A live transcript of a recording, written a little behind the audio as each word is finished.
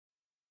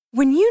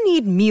When you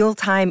need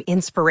mealtime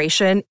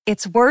inspiration,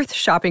 it's worth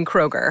shopping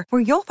Kroger,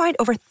 where you'll find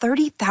over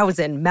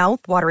 30,000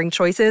 mouth-watering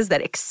choices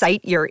that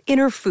excite your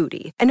inner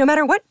foodie. And no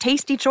matter what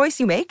tasty choice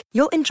you make,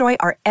 you'll enjoy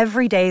our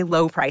everyday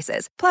low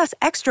prices, plus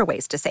extra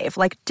ways to save,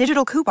 like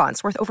digital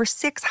coupons worth over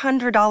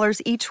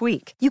 $600 each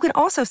week. You can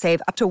also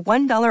save up to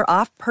 $1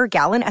 off per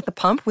gallon at the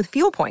pump with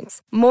fuel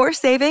points. More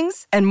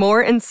savings and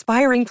more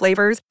inspiring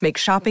flavors make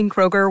shopping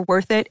Kroger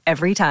worth it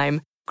every time.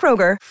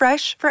 Kroger,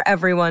 fresh for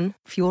everyone.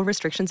 Fuel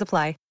restrictions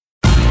apply.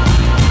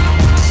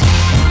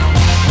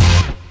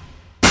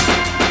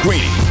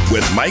 Greeny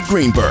with Mike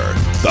Greenberg,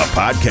 the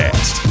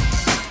podcast.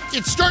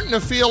 It's starting to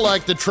feel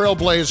like the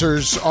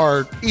Trailblazers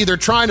are either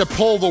trying to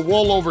pull the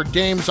wool over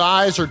Dame's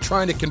eyes or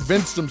trying to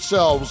convince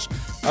themselves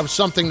of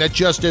something that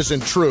just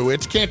isn't true.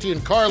 It's Canty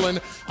and Carlin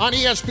on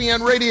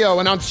ESPN Radio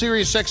and on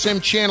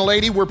SiriusXM Channel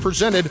 80. We're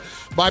presented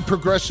by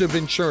Progressive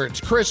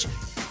Insurance. Chris,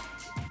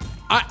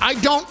 I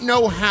don't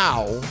know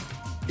how,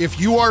 if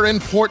you are in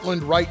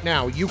Portland right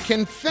now, you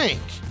can think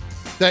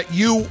that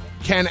you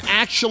can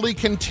actually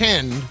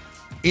contend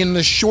in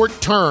the short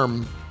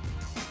term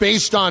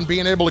based on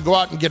being able to go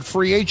out and get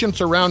free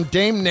agents around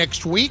Dame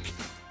next week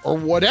or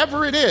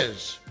whatever it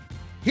is.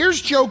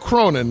 Here's Joe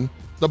Cronin,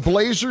 the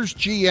Blazers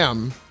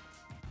GM,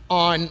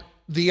 on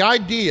the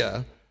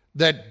idea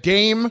that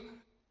Dame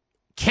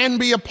can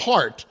be a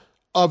part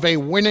of a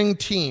winning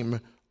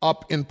team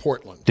up in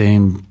Portland.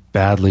 Dame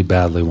badly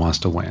wants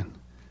to win,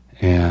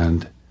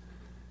 and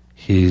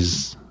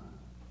he's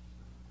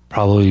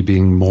probably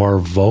being more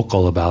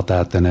vocal about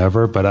that than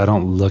ever, but I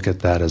don't look at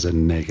that as a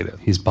negative.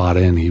 He's bought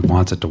in, he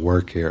wants it to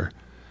work here,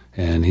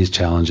 and he's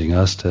challenging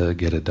us to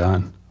get it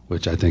done,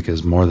 which I think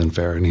is more than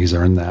fair, and he's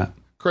earned that.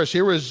 Chris,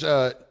 here was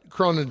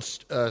Cronin's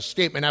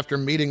statement after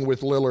meeting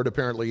with Lillard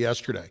apparently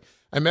yesterday.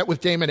 I met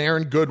with Dame and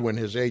Aaron Goodwin,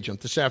 his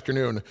agent, this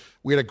afternoon.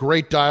 We had a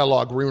great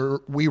dialogue.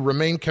 We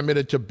remain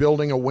committed to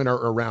building a winner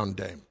around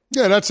Dame.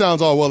 Yeah, that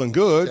sounds all well and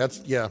good.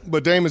 Yeah.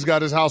 But Dame has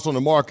got his house on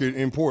the market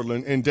in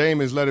Portland, and Dame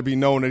has let it be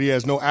known that he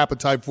has no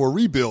appetite for a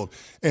rebuild.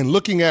 And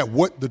looking at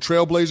what the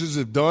Trailblazers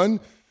have done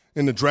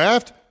in the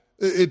draft,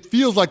 it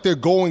feels like they're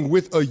going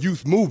with a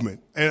youth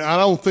movement. And I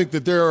don't think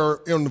that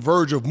they're on the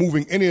verge of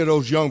moving any of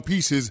those young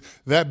pieces,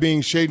 that being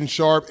Shaedon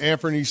Sharpe,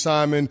 Anthony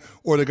Simon,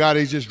 or the guy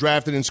they just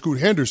drafted in Scoot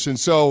Henderson.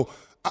 So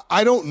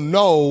I don't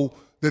know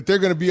that they're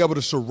going to be able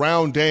to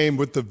surround Dame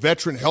with the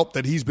veteran help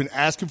that he's been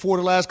asking for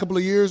the last couple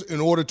of years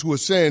in order to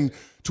ascend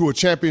to a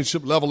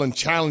championship level and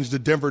challenge the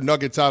Denver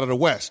Nuggets out of the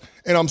West.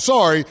 And I'm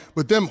sorry,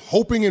 but them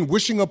hoping and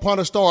wishing upon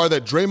a star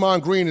that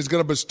Draymond Green is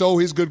going to bestow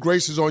his good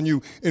graces on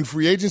you in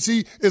free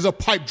agency is a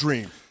pipe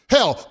dream.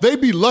 Hell, they'd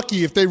be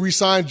lucky if they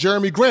re-signed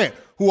Jeremy Grant,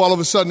 who all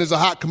of a sudden is a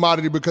hot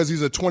commodity because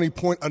he's a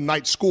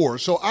 20-point-a-night scorer.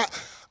 So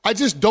I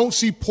just don't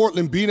see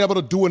Portland being able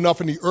to do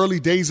enough in the early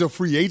days of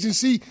free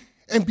agency,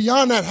 and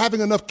beyond that, having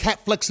enough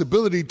cap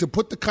flexibility to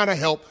put the kind of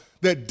help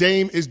that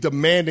Dame is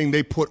demanding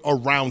they put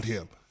around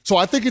him. So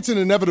I think it's an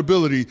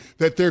inevitability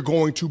that they're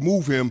going to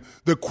move him.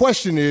 The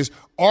question is,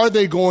 are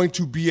they going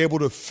to be able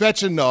to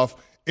fetch enough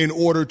in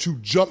order to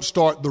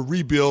jumpstart the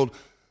rebuild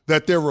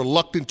that they're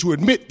reluctant to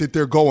admit that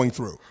they're going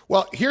through?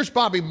 Well, here's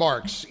Bobby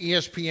Marks,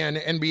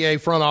 ESPN NBA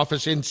front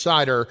office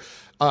insider.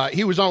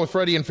 He was on with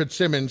Freddie and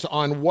Fitzsimmons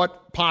on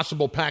what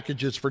possible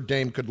packages for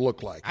Dame could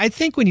look like. I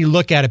think when you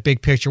look at a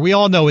big picture, we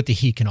all know what the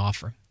Heat can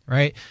offer,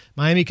 right?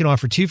 Miami can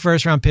offer 2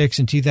 first-round picks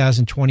in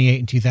 2028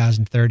 and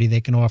 2030.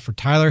 They can offer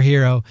Tyler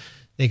Hero.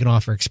 They can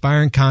offer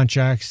expiring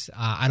contracts.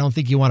 I don't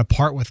think you want to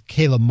part with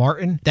Caleb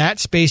Martin.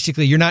 That's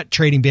basically, you're not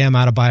trading Bam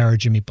Adebayo or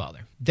Jimmy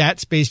Butler.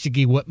 That's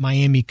basically what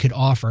Miami could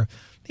offer.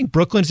 I think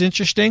Brooklyn's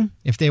interesting.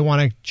 If they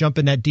want to jump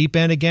in that deep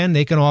end again,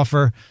 they can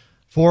offer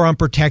 4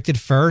 unprotected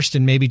first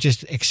and maybe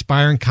just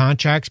expiring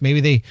contracts. Maybe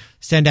they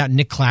send out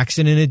Nick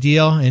Claxton in a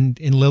deal and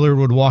Lillard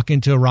would walk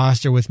into a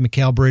roster with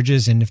Mikal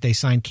Bridges, and if they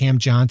sign Cam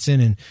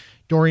Johnson and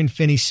Dorian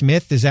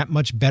Finney-Smith, is that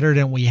much better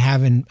than what we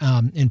have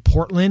in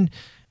Portland?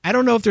 I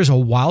don't know if there's a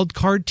wild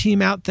card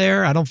team out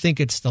there. I don't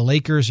think it's the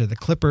Lakers or the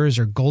Clippers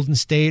or Golden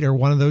State or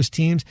one of those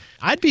teams.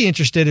 I'd be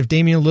interested if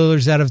Damian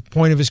Lillard's at a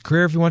point of his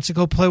career if he wants to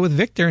go play with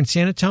Victor in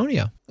San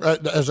Antonio.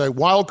 As a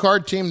wild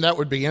card team, that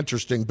would be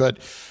interesting. But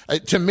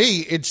to me,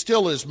 it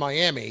still is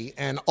Miami,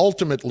 and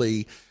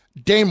ultimately,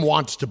 Dame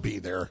wants to be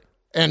there.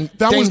 And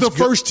that was the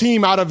first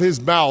team out of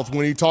his mouth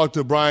when he talked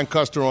to Brian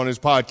Custer on his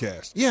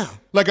podcast. Yeah.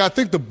 Like, I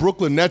think the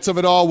Brooklyn Nets of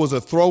it all was a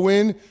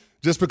throw-in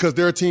just because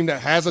they're a team that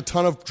has a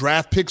ton of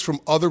draft picks from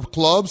other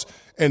clubs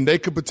and they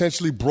could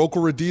potentially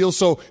broker a deal.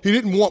 So he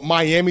didn't want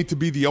Miami to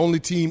be the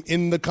only team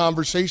in the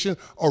conversation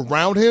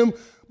around him.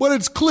 But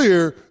it's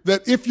clear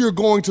that if you're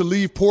going to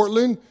leave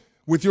Portland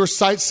with your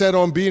sights set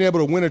on being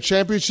able to win a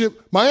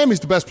championship, Miami's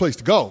the best place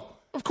to go.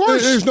 Of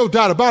course. There's no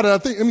doubt about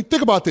it.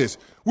 Think about this.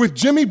 With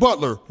Jimmy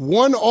Butler,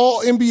 one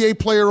All-NBA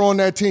player on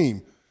that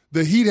team,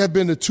 the Heat have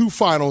been to 2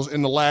 finals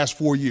in the last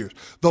 4 years.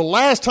 The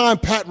last time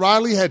Pat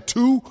Riley had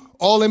 2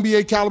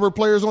 all-NBA caliber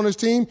players on his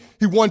team.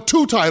 He won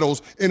 2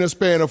 titles in a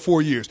span of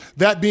 4 years,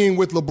 that being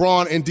with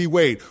LeBron and D.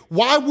 Wade.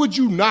 Why would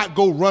you not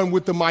go run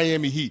with the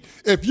Miami Heat?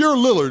 If you're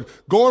Lillard,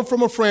 going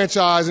from a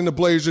franchise in the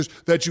Blazers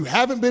that you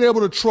haven't been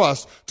able to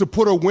trust to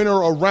put a winner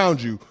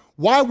around you,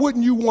 why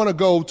wouldn't you want to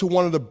go to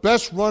one of the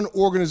best-run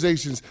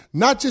organizations,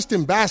 not just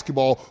in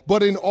basketball,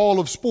 but in all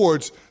of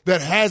sports, that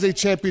has a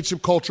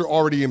championship culture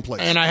already in place?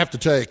 And I have to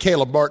tell you,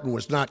 Caleb Martin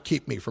was not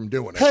keep me from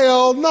doing it.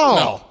 Hell no.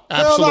 No,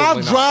 absolutely Hell, I'll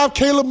not. drive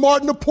Caleb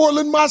Martin to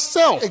Portland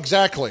myself.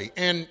 Exactly.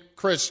 And,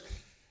 Chris,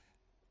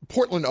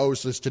 Portland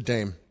owes this to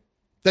Dame.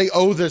 They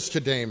owe this to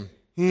Dame.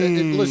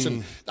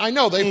 Listen, I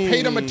know they've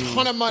paid him a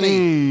ton of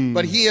money,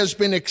 but he has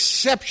been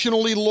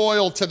exceptionally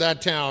loyal to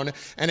that town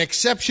and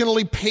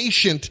exceptionally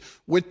patient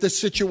with the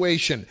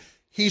situation.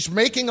 He's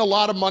making a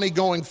lot of money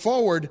going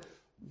forward.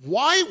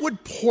 Why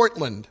would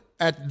Portland,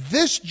 at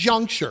this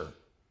juncture,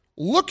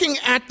 looking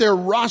at their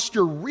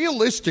roster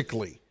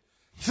realistically,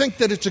 think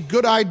that it's a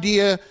good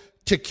idea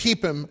to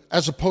keep him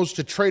as opposed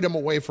to trade him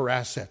away for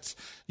assets?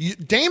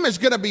 Dame is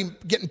going to be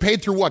getting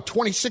paid through,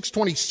 26,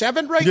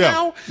 27 right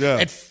now? Yeah.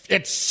 At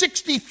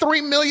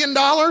 $63 million?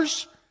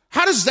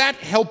 How does that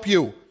help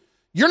you?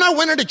 You're not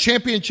winning a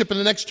championship in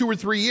the next 2 or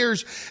 3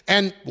 years.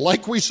 And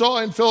like we saw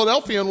in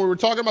Philadelphia, and we were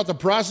talking about the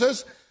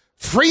process,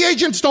 free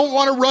agents don't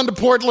want to run to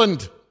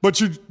Portland. But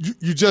you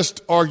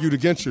just argued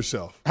against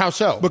yourself. How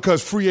so?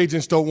 Because free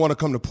agents don't want to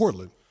come to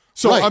Portland.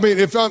 So, Right. I mean,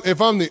 if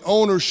I'm the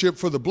ownership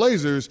for the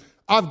Blazers,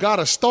 I've got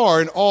a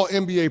star, an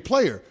all-NBA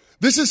player.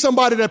 This is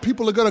somebody that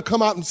people are going to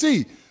come out and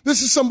see.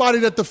 This is somebody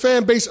that the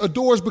fan base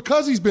adores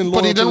because he's been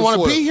loyal. But he doesn't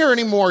want to soil. be here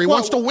anymore. He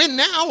wants to win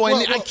now,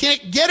 and I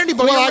can't get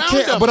anybody around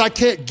him. But I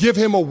can't give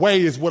him away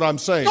is what I'm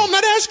saying. No, I'm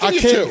not asking you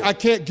to. I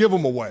can't give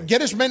him away.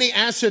 Get as many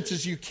assets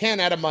as you can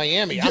out of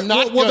Miami. Yeah, I'm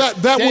not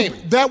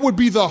that would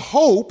be the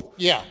hope.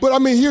 Yeah. But, I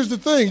mean, here's the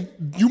thing.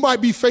 You might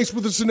be faced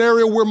with a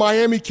scenario where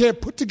Miami can't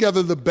put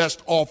together the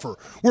best offer,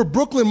 where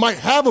Brooklyn might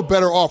have a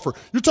better offer.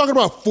 You're talking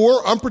about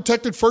 4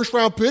 unprotected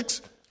first-round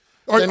picks?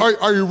 Are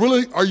you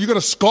going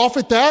to scoff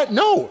at that?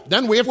 No.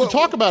 Then we have to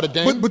talk about it,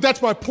 Dame. But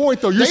that's my point,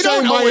 though. You're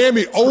saying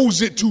Miami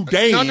owes it to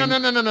Dame.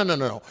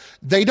 No.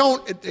 They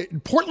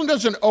don't. Portland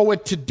doesn't owe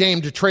it to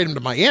Dame to trade him to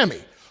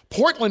Miami.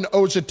 Portland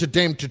owes it to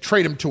Dame to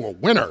trade him to a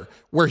winner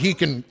where he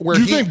can.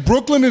 Do you think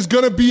Brooklyn is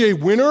going to be a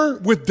winner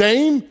with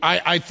Dame?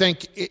 I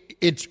think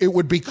it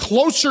would be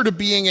closer to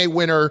being a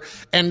winner,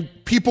 and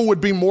people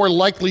would be more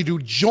likely to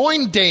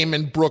join Dame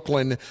in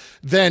Brooklyn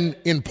than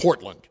in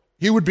Portland.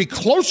 He would be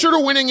closer to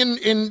winning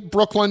in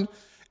Brooklyn,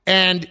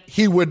 and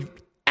he would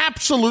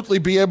absolutely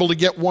be able to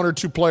get 1 or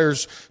 2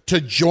 players to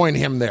join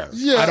him there.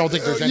 Yeah, I don't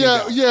think there's any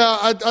doubt.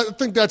 I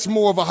think that's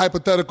more of a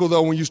hypothetical,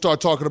 though, when you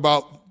start talking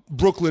about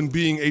Brooklyn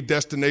being a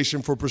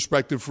destination for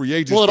prospective free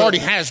agents. Well, it already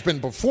has been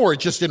before. It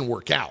just didn't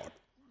work out.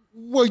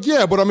 Well,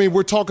 yeah, but I mean,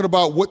 we're talking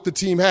about what the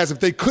team has. If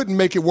they couldn't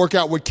make it work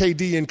out with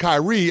KD and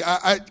Kyrie,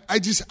 I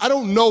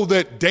don't know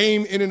that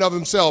Dame in and of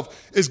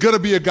himself is going to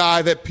be a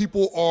guy that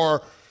people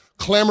are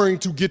clamoring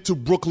to get to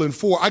Brooklyn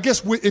for. I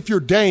guess if you're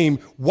Dame,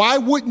 why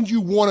wouldn't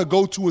you want to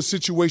go to a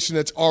situation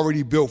that's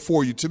already built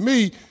for you? To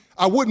me,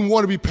 I wouldn't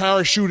want to be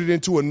parachuted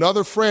into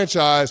another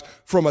franchise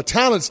from a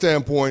talent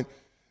standpoint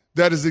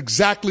that is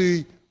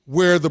exactly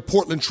where the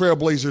Portland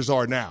Trailblazers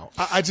are now.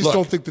 I just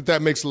don't think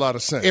that makes a lot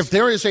of sense. If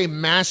there is a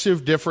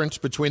massive difference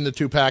between the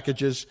two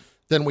packages,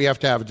 then we have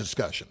to have a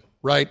discussion,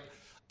 right?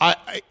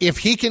 If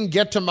he can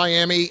get to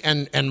Miami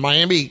and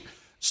Miami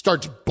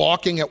starts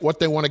balking at what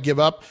they want to give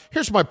up,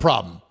 here's my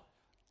problem.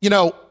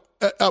 How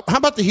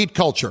about the Heat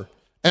culture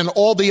and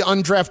all the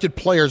undrafted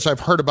players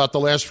I've heard about the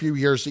last few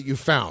years that you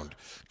found?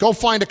 Go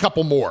find a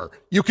couple more.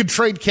 You could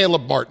trade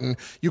Caleb Martin.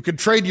 You could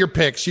trade your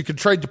picks. You could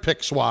trade the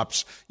pick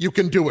swaps. You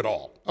can do it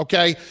all,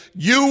 okay?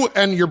 You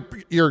and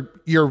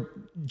your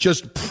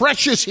just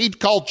precious Heat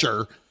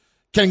culture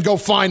can go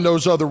find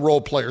those other role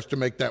players to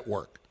make that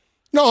work.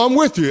 No, I'm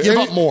with you. Give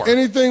up more.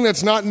 Anything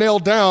that's not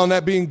nailed down,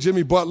 that being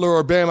Jimmy Butler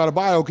or Bam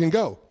Adebayo, can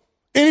go.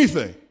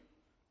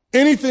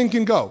 Anything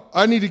can go.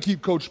 I need to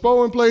keep Coach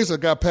Spo in place. I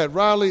got Pat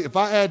Riley. If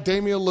I add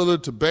Damian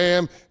Lillard to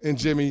Bam and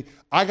Jimmy,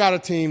 I got a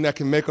team that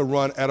can make a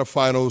run at a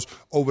finals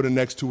over the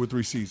next 2 or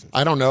 3 seasons.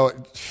 I don't know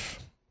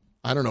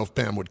if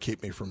Bam would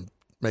keep me from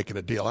making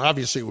a deal.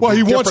 Obviously, it would well, be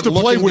he wants to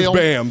play with deal.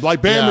 Bam.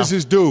 Like, Bam is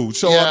his dude.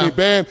 So, I mean,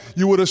 Bam,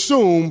 you would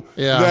assume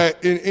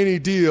that in any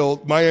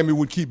deal, Miami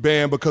would keep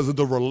Bam because of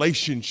the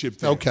relationship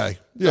there. Okay.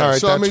 Yeah. All right,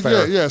 so, that's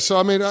fair. Yeah. So,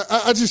 I mean,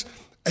 I just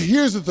 –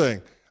 here's the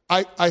thing.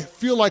 I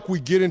feel like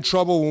we get in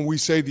trouble when we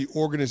say the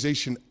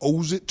organization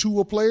owes it to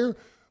a player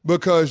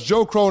because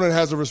Joe Cronin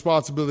has a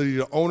responsibility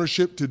to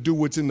ownership to do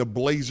what's in the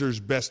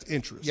Blazers' best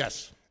interest.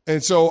 Yes.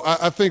 And so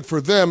I think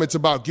for them, it's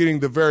about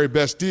getting the very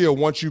best deal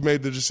once you've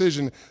made the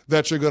decision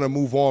that you're going to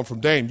move on from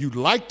Dame. You'd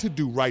like to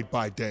do right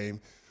by Dame,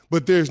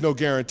 but there's no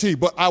guarantee.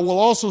 But I will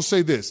also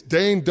say this.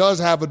 Dame does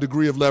have a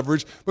degree of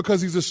leverage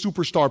because he's a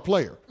superstar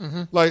player.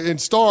 Mm-hmm. Like in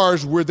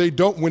stars when they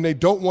don't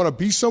want to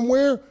be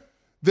somewhere,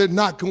 they're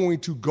not going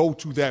to go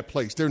to that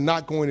place. They're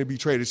not going to be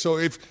traded. So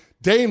if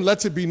Dame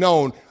lets it be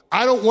known,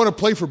 I don't want to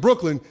play for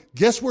Brooklyn,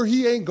 guess where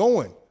he ain't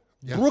going?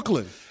 Yeah.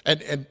 Brooklyn.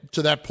 And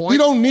to that point, We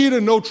don't need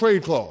a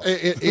no-trade clause.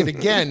 it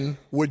again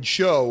would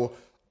show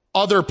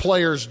other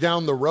players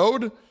down the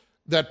road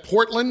that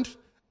Portland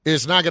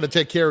is not going to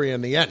take care of you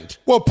in the end.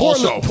 Well,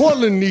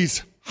 Portland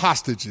needs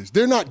hostages.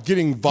 They're not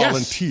getting Yes.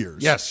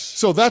 volunteers. Yes.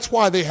 So that's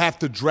why they have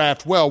to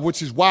draft well,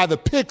 which is why the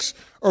picks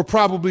are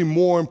probably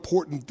more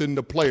important than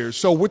the players.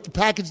 So with the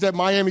package that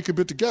Miami could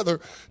put together,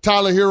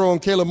 Tyler Hero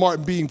and Caleb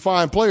Martin being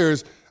fine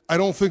players, I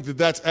don't think that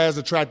that's as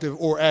attractive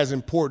or as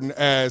important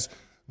as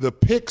the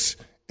picks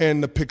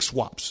and the pick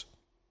swaps.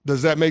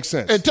 Does that make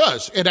sense? It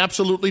does. It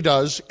absolutely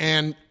does.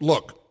 And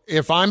look,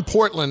 if I'm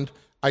Portland,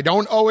 I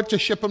don't owe it to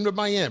ship him to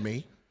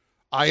Miami.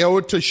 I owe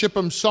it to ship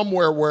him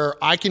somewhere where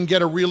I can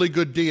get a really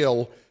good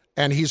deal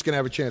and he's going to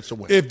have a chance to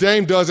win. If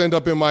Dame does end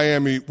up in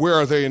Miami, where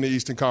are they in the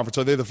Eastern Conference?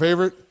 Are they the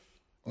favorite?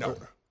 No.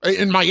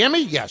 In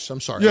Miami? Yes. I'm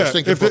sorry. I Yeah, was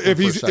thinking Brooklyn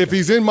for a second. if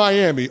he's in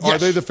Miami, are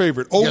Yes. they the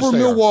favorite? Yes, Over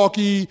they are.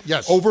 Milwaukee,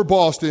 Yes. over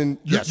Boston,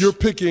 Yes. you're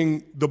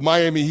picking the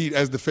Miami Heat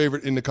as the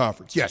favorite in the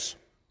conference. Yes.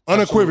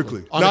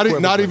 Unequivocally.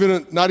 Absolutely. Not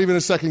even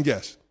a second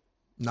guess.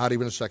 Not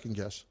even a second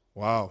guess.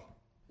 Wow.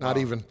 Not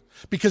even.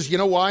 Because you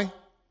know why?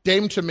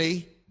 Dame to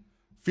me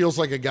feels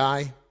like a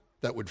guy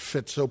that would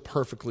fit so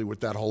perfectly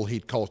with that whole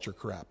Heat culture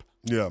crap.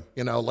 Yeah.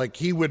 You know, like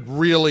he would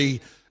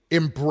really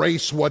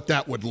embrace what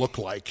that would look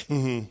like.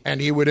 Mm-hmm. And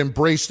he would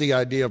embrace the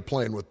idea of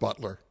playing with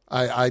Butler.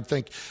 I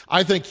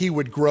think he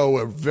would grow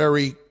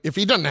if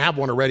he doesn't have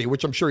one already,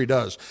 which I'm sure he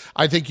does,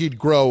 I think he'd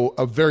grow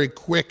a very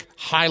quick,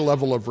 high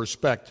level of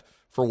respect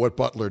for what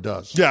Butler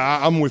does.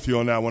 Yeah, I'm with you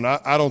on that one.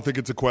 I don't think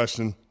it's a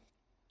question.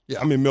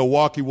 Yeah. I mean,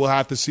 Milwaukee will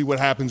have to see what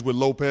happens with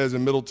Lopez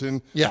and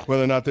Middleton, Yeah.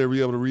 whether or not they'll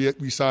be able to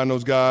re-sign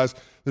those guys.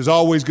 There's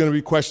always going to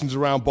be questions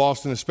around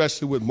Boston,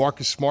 especially with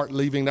Marcus Smart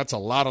leaving. That's a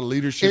lot of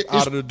leadership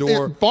out of the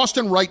door.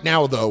 Boston right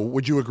now, though,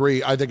 would you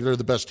agree? I think they're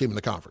the best team in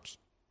the conference.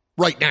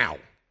 Right now.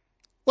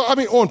 Well, I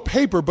mean, on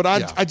paper, but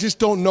Yeah. I just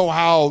don't know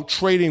how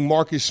trading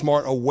Marcus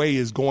Smart away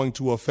is going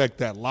to affect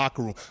that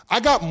locker room. I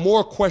got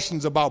more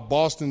questions about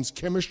Boston's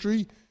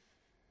chemistry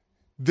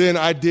than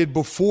I did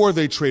before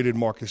they traded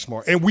Marcus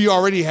Smart. And we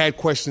already had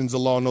questions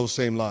along those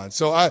same lines.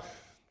 So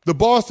the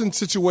Boston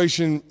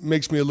situation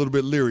makes me a little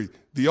bit leery.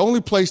 The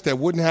only place that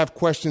wouldn't have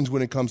questions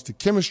when it comes to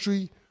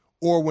chemistry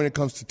or when it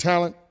comes to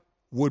talent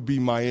would be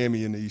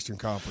Miami in the Eastern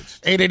Conference.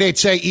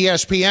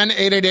 888-SAY-ESPN,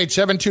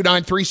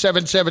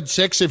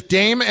 888-729-3776. If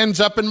Dame ends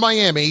up in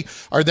Miami,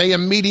 are they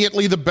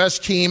immediately the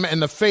best team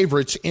and the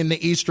favorites in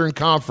the Eastern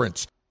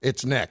Conference?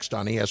 It's next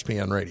on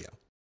ESPN Radio.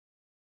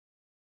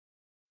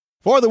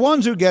 For the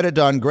ones who get it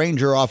done,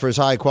 Grainger offers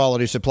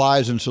high-quality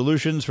supplies and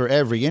solutions for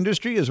every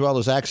industry, as well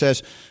as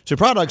access to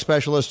product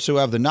specialists who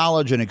have the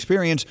knowledge and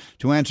experience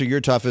to answer your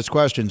toughest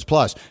questions.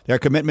 Plus, their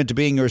commitment to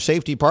being your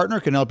safety partner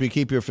can help you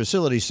keep your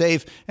facility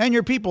safe and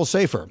your people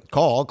safer.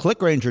 Call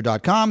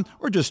clickgrainger.com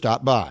or just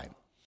stop by.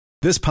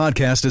 This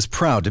podcast is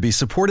proud to be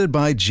supported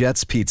by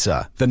Jets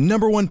Pizza, the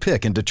 #1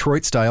 pick in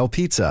Detroit-style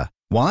pizza.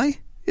 Why?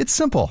 It's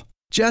simple.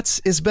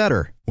 Jets is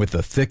better. With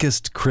the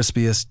thickest,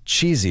 crispiest,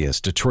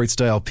 cheesiest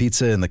Detroit-style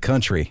pizza in the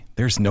country,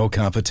 there's no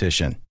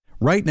competition.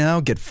 Right now,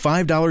 get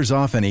 $5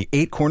 off any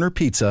 8-corner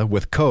pizza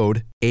with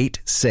code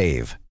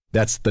 8SAVE.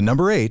 That's the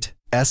number 8,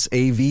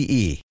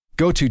 S-A-V-E.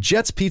 Go to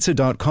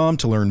jetspizza.com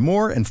to learn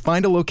more and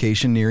find a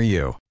location near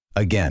you.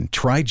 Again,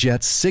 try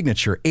Jet's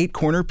signature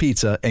 8-corner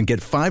pizza and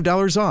get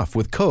 $5 off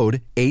with code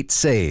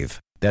 8SAVE.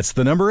 That's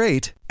the number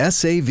 8,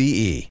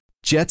 S-A-V-E.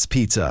 Jet's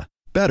Pizza.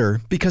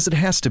 Better because it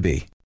has to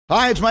be.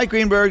 Hi, it's Mike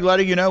Greenberg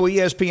letting you know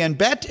ESPN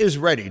Bet is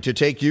ready to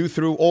take you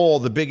through all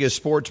the biggest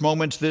sports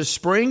moments this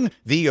spring.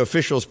 The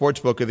official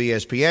sportsbook of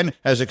ESPN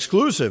has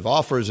exclusive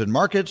offers and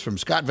markets from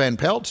Scott Van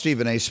Pelt,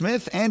 Stephen A.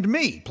 Smith, and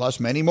me, plus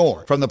many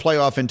more. From the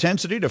playoff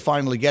intensity to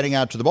finally getting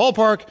out to the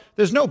ballpark,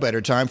 there's no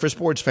better time for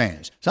sports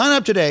fans. Sign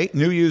up today.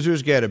 New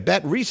users get a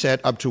bet reset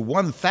up to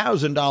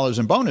 $1,000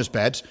 in bonus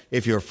bets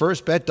if your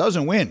first bet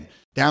doesn't win.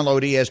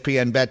 Download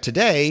ESPN Bet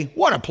today.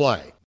 What a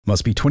play.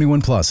 Must be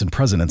 21 plus and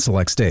present in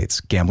select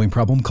states. Gambling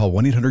problem? Call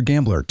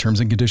 1-800-GAMBLER. Terms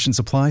and conditions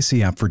apply.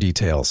 See app for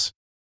details.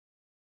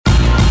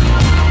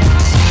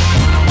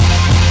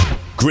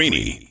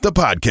 Greeny, the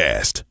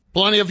podcast.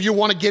 Plenty of you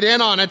want to get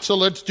in on it, so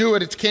let's do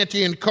it. It's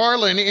Canty and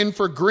Carlin in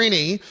for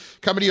Greeny,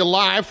 coming to you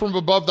live from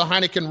above the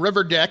Heineken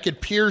River Deck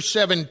at Pier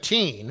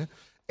 17.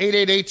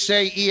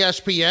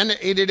 888-SAY-ESPN,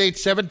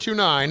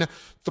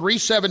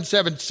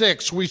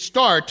 888-729-3776. We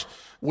start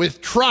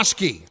with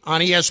Trosky on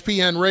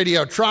ESPN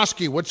Radio.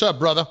 Trosky, what's up,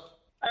 brother?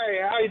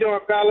 Hey, how you doing,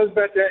 fellas?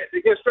 But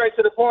to get straight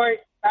to the point,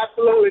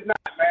 absolutely not,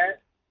 man.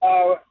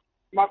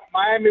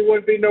 Miami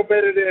wouldn't be no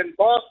better than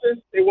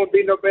Boston. They wouldn't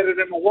be no better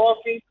than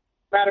Milwaukee.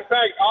 Matter of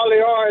fact, all they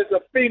are is a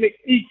Phoenix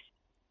East.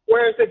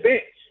 Where's the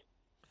bench?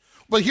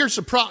 Well, here's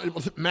the problem.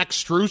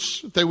 Max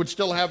Strus, they would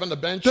still have on the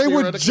bench. They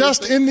were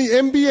just in the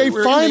NBA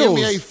Finals. In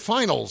the NBA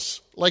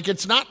Finals. Like,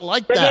 it's not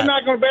like but that. They're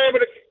not going to be able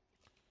to.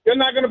 They're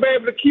not going to be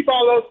able to keep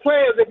all those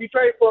players if you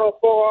trade for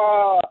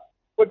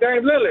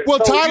Dame Lillard.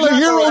 Well, So Tyler you're not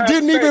Hero gonna have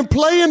didn't to even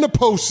play in the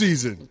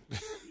postseason.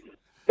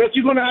 that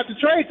you're going to have to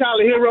trade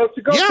Tyler Hero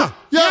to go.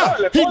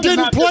 Yeah. He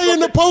didn't play in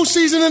the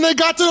postseason, and they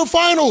got to the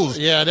finals.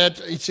 Yeah,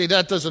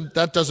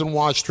 that doesn't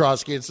wash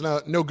Trotsky. It's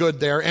no good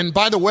there. And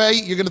by the way,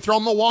 you're going to throw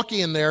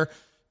Milwaukee in there.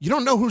 You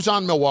don't know who's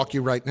on Milwaukee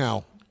right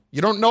now.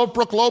 You don't know if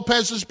Brook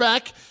Lopez is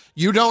back.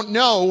 You don't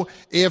know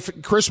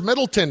if Chris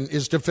Middleton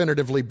is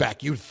definitively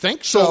back. You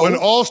think so. So an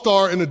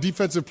all-star and a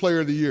defensive player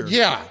of the year.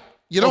 Yeah.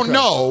 You don't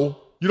know.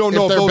 You don't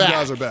know if those back.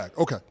 guys are back.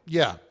 Okay.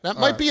 Yeah, that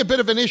might be a bit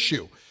of an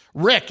issue.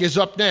 Rick is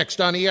up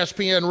next on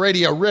ESPN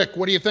Radio. Rick,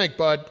 what do you think,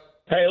 bud?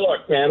 Hey,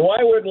 look, man, why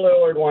would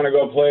Lillard want to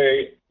go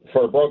play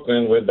for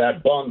Brooklyn with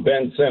that bum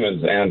Ben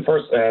Simmons?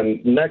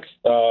 And next,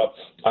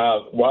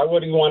 why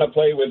would he want to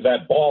play with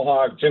that ball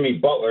hog Jimmy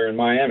Butler in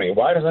Miami?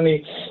 Why aren't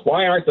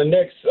the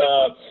Knicks,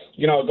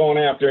 going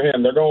after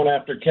him? They're going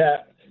after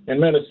Cat in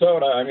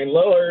Minnesota. I mean,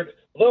 Lillard,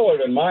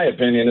 in my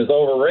opinion, is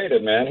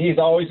overrated, man. He's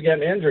always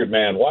getting injured,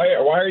 man. Why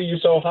are you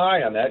so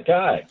high on that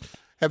guy?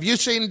 Have you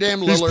seen Dame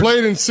Lillard? He's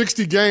played in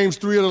 60 games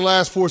 3 of the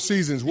last 4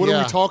 seasons. What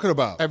are we talking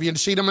about? Have you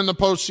seen him in the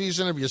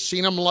postseason? Have you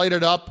seen him light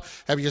it up?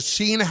 Have you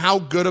seen how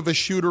good of a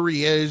shooter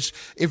he is?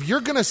 If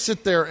you're going to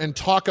sit there and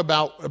talk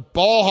about a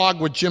ball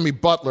hog with Jimmy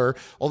Butler,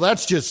 well,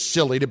 that's just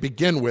silly to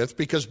begin with,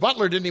 because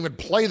Butler didn't even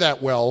play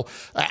that well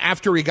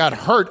after he got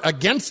hurt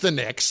against the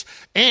Knicks,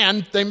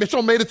 and they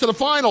still made it to the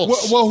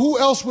finals. Well, who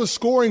else was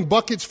scoring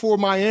buckets for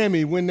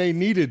Miami when they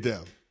needed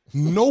them?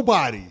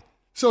 Nobody.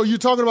 So you're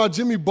talking about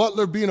Jimmy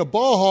Butler being a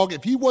ball hog.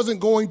 If he wasn't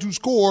going to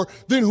score,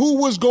 then who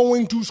was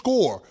going to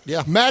score?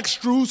 Yeah. Max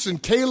Strus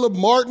and Caleb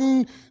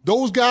Martin,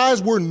 those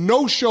guys were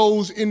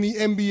no-shows in the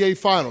NBA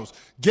Finals.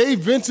 Gabe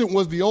Vincent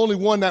was the only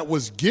one that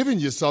was giving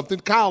you something.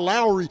 Kyle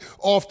Lowry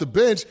off the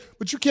bench,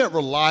 but you can't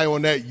rely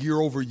on that year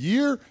over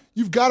year.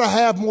 You've got to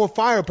have more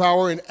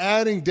firepower, and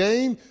adding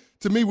Dame,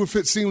 to me, would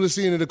fit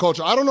seamlessly into the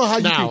culture. I don't know how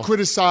you can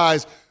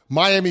criticize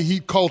Miami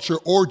Heat culture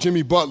or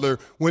Jimmy Butler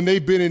when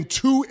they've been in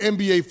 2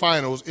 NBA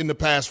Finals in the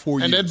past 4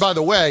 years. And then, by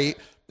the way,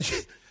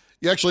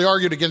 you actually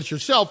argued against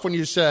yourself when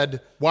you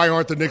said, why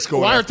aren't the Knicks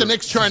going? Why aren't the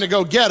Knicks trying to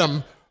go get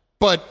him?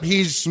 But have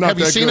you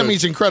seen him?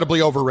 He's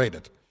incredibly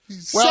overrated.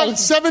 Well,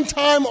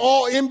 7-time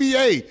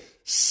All-NBA.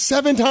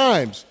 7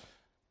 times.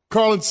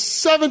 Carlin,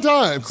 7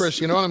 times.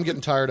 Chris, you know what I'm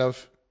getting tired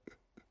of?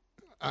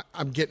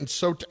 I'm getting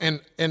so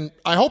and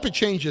I hope it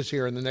changes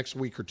here in the next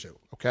week or two,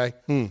 okay?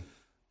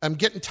 I'm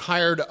getting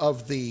tired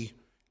of the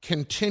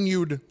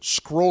continued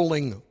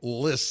scrolling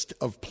list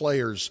of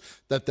players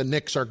that the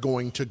Knicks are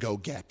going to go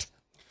get.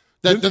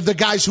 The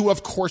guys who,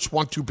 of course,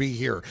 want to be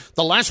here.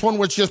 The last one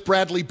was just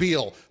Bradley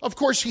Beal. Of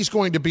course he's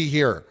going to be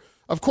here.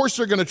 Of course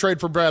they're going to trade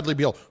for Bradley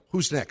Beal.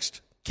 Who's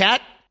next?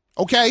 Cat?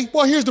 Okay.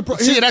 Well, here's the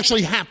see it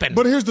actually happen.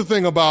 But here's the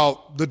thing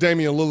about the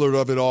Damian Lillard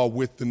of it all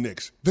with the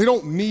Knicks. They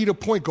don't need a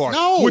point guard.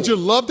 No. Would you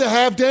love to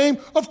have Dame?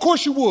 Of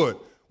course you would.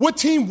 What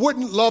team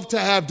wouldn't love to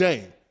have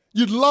Dame?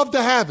 You'd love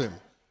to have him.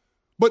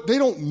 But they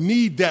don't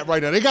need that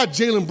right now. They got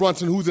Jalen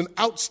Brunson, who's an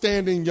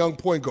outstanding young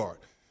point guard.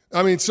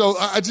 I mean, so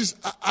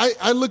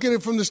I look at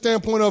it from the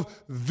standpoint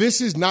of this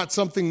is not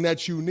something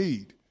that you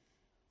need.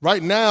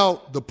 Right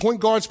now, the point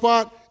guard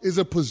spot is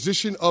a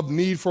position of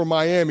need for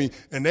Miami,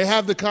 and they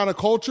have the kind of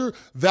culture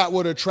that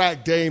would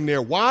attract Dame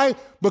there. Why?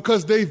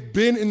 Because they've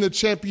been in the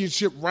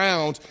championship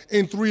rounds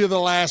in 3 of the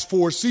last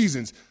 4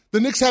 seasons.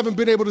 The Knicks haven't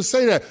been able to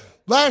say that.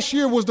 Last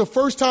year was the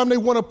first time they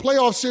won a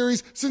playoff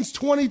series since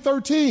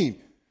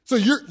 2013. So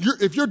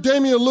if you're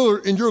Damian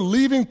Lillard and you're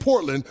leaving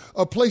Portland,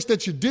 a place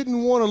that you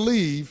didn't want to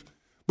leave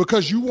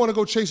because you want to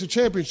go chase a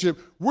championship,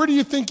 where do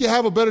you think you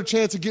have a better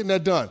chance of getting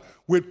that done?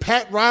 With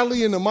Pat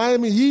Riley and the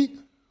Miami Heat,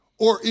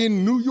 or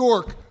in New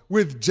York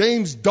with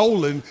James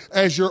Dolan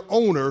as your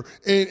owner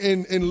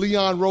and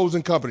Leon Rose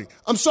and company?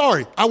 I'm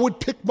sorry. I would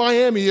pick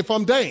Miami if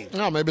I'm Dame.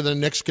 Well, maybe the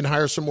Knicks can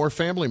hire some more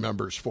family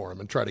members for him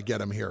and try to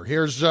get him here.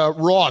 Here's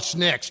Ross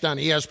next on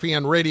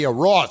ESPN Radio.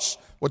 Ross,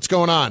 what's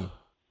going on?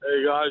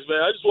 Hey, guys,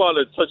 man, I just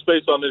wanted to touch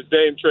base on this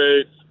Dame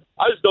trade.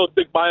 I just don't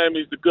think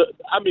Miami's the good.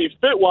 I mean,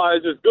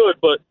 fit-wise is good,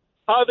 but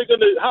how are they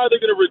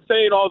gonna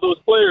retain all those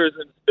players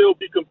and still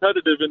be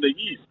competitive in the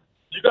East?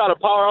 You got a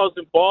powerhouse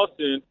in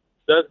Boston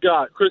that's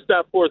got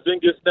Kristaps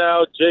Porzingis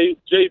now,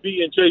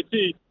 JV and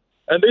JT,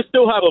 and they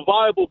still have a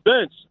viable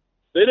bench.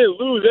 They didn't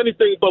lose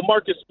anything but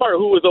Marcus Smart,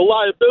 who was a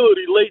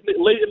liability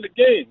late in the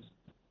games.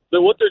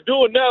 So what they're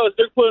doing now is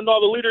they're putting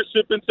all the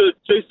leadership into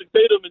Jason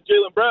Tatum and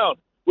Jaylen Brown,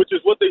 which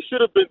is what they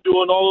should have been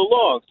doing all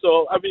along.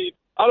 So, I mean,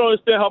 I don't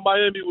understand how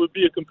Miami would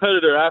be a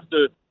competitor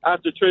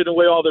after trading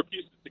away all their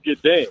pieces to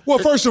get Dame. Well,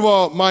 first of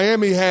all,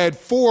 Miami had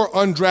 4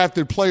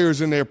 undrafted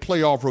players in their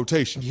playoff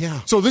rotation.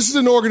 Yeah. So this is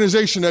an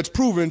organization that's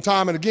proven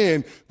time and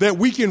again that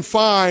we can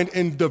find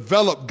and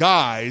develop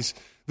guys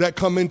that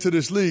come into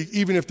this league,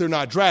 even if they're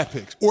not draft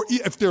picks or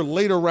if they're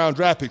later round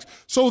draft picks.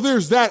 So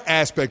there's that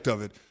aspect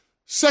of it.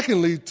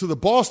 Secondly, to the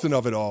Boston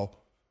of it all,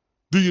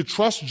 do you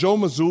trust Joe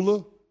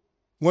Mazzulla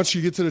once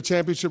you get to the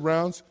championship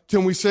rounds?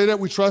 Can we say that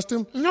we trust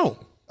him? No.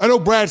 I know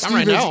Brad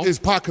Stevens is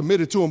pot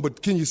committed to him,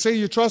 but can you say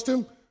you trust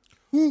him?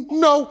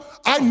 No.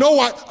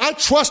 I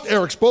trust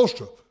Eric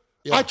Spoelstra.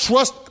 Yeah. I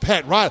trust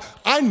Pat Riley.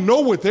 I know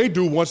what they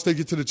do once they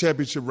get to the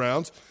championship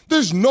rounds.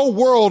 There's no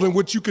world in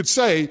which you could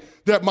say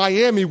that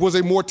Miami was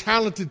a more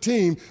talented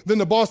team than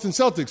the Boston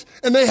Celtics.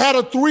 And they had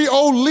a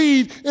 3-0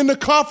 lead in the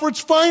conference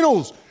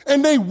finals.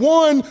 And they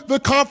won the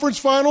conference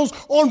finals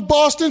on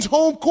Boston's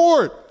home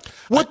court.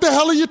 What the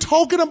hell are you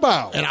talking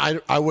about?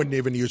 And I wouldn't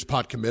even use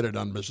pot committed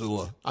on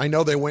Missoula. I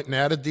know they went and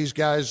added these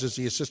guys as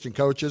the assistant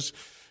coaches.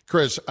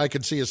 Chris, I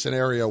could see a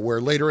scenario where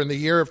later in the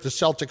year, if the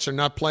Celtics are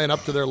not playing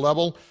up to their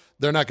level,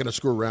 they're not going to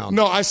screw around.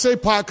 No, I say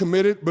pot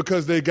committed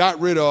because they got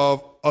rid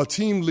of a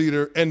team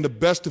leader and the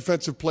best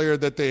defensive player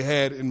that they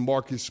had in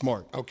Marcus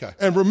Smart. Okay.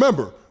 And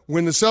remember,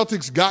 when the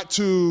Celtics got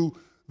to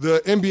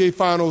the NBA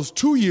Finals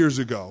 2 years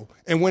ago,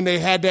 and when they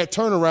had that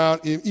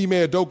turnaround in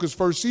Ime Udoka's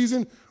first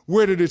season,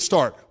 where did it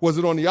start? Was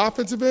it on the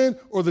offensive end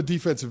or the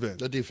defensive end?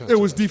 The defensive end.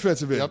 It was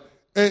defensive end. Yep.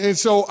 And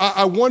so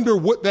I wonder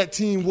what that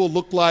team will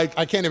look like.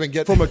 I can't even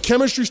get from a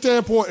chemistry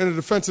standpoint and a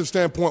defensive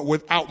standpoint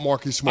without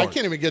Marcus Smart. I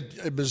can't even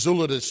get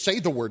Missoula to say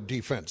the word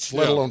defense,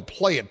 let alone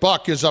play it.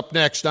 Buck is up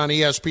next on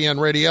ESPN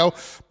Radio.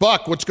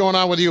 Buck, what's going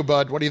on with you,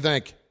 bud? What do you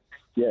think?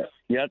 Yeah,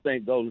 I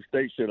think Golden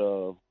State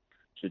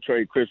should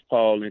trade Chris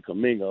Paul and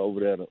Kuminga over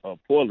there to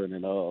Portland,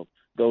 and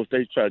Golden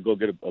State try to go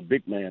get a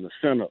big man, a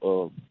center,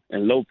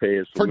 and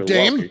Lopez for Milwaukee.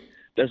 Dame.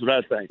 That's what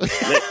I think.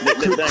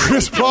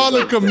 Chris Paul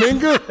and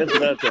Kuminga. That's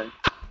what I think.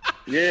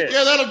 Yeah,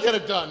 that'll get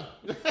it done.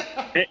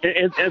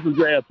 and some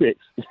draft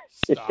picks.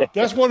 Stop.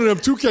 That's one of them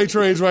 2K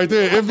trades right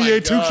there.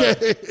 NBA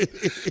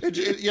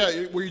 2K.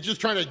 Yeah, were you just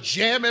trying to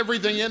jam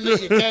everything in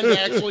that you can to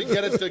actually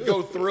get it to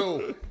go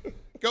through?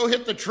 Go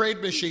hit the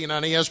trade machine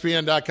on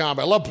ESPN.com.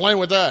 I love playing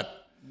with that.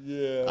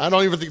 Yeah. I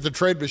don't even think the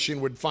trade machine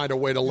would find a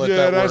way to let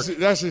that work.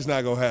 That's just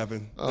not going to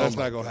happen. That's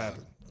not going to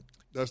happen.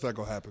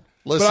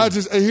 Listen. But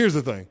here's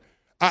the thing.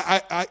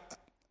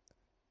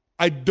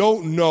 I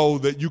don't know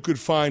that you could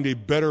find a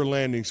better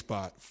landing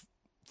spot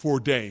for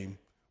Dame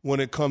when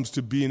it comes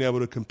to being able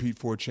to compete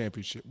for a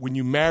championship. When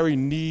you marry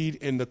need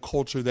and the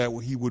culture that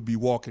he would be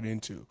walking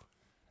into.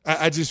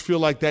 I just feel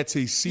like that's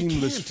a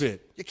seamless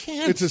fit. You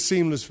can't. It's a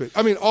seamless fit.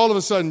 I mean, all of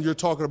a sudden you're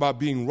talking about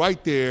being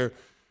right there,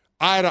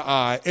 eye to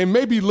eye, and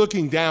maybe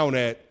looking down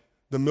at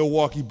the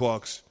Milwaukee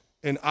Bucks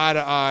and eye to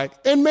eye,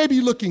 and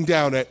maybe looking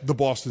down at the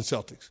Boston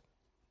Celtics.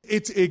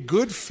 It's a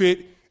good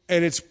fit,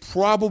 and it's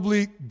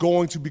probably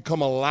going to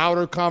become a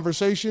louder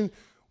conversation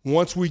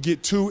once we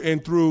get to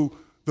and through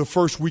the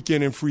first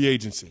weekend in free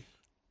agency.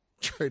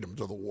 Trade him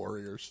to the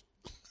Warriors.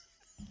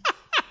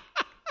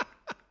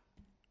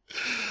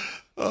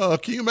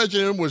 Can you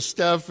imagine him with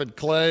Steph and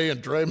Clay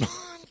and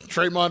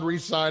Draymond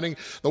re-signing?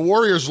 The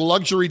Warriors'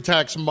 luxury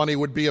tax money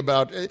would be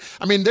about,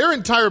 their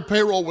entire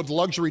payroll with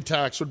luxury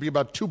tax would be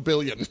about $2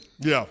 billion.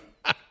 Yeah.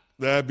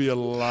 That'd be a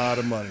lot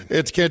of money.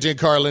 It's Canty and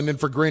Carlin in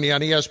for Greeny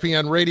on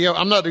ESPN Radio.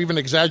 I'm not even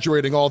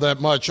exaggerating all that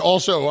much.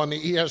 Also on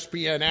the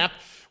ESPN app,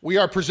 we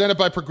are presented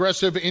by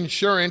Progressive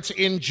Insurance.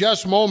 In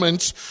just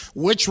moments,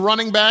 which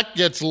running back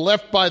gets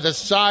left by the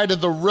side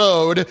of the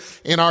road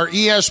in our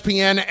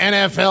ESPN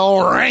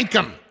NFL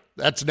Rank'em?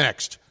 That's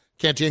next.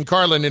 Canty and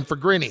Carlin in for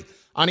Greeny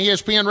on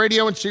ESPN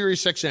Radio and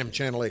Sirius XM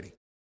Channel 80.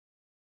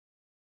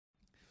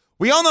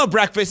 We all know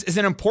breakfast is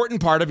an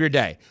important part of your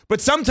day, but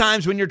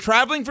sometimes when you're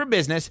traveling for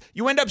business,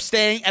 you end up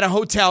staying at a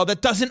hotel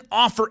that doesn't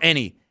offer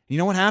any. You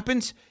know what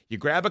happens? You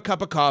grab a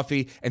cup of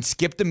coffee and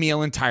skip the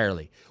meal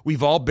entirely.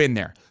 We've all been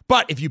there.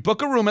 But if you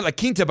book a room at La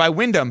Quinta by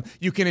Wyndham,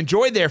 you can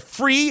enjoy their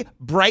free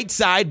Bright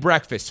Side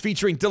breakfast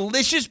featuring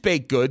delicious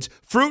baked goods,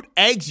 fruit,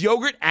 eggs,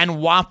 yogurt, and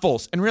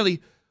waffles. And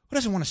really, who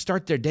doesn't want to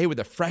start their day with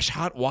a fresh,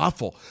 hot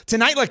waffle?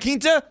 Tonight, La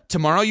Quinta,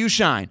 tomorrow you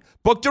shine.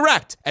 Book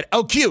direct at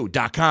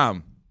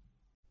LQ.com.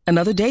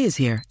 Another day is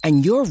here,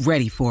 and you're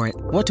ready for it.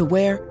 What to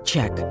wear?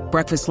 Check.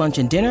 Breakfast, lunch,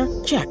 and dinner?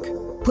 Check.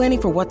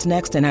 Planning for what's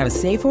next and how to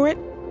save for it?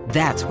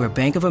 That's where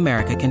Bank of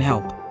America can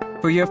help.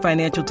 For your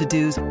financial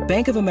to-dos,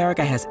 Bank of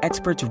America has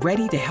experts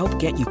ready to help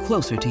get you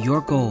closer to your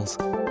goals.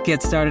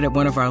 Get started at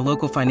one of our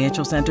local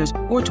financial centers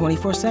or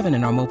 24/7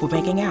 in our mobile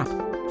banking app.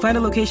 Find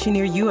a location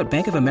near you at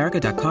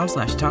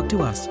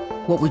bankofamerica.com/talktous.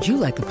 What would you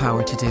like the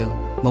power to do?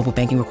 Mobile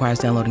banking requires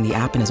downloading the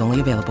app and is only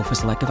available for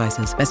select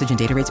devices. Message and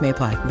data rates may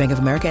apply. Bank of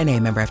America N.A.,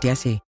 member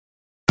FDIC.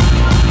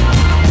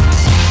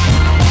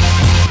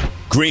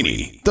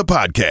 Greeny, the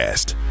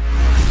podcast.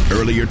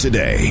 Earlier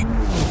today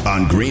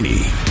on Greeny.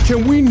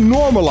 Can we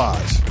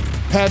normalize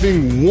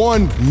having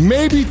one,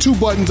 maybe two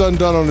buttons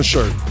undone on the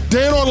shirt?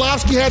 Dan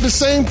Orlovsky had the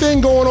same thing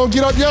going on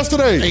Get Up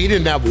yesterday. He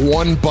didn't have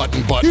one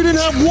button. He didn't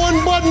have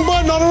one button.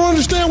 I don't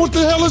understand what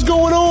the hell is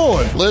going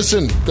on.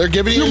 Listen, they're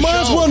giving you a show. You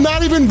might as well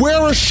not even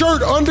wear a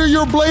shirt under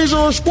your blazer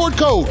or sport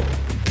coat.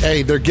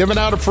 Hey, they're giving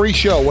out a free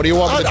show. What do you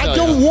want me to tell you? I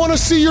don't want to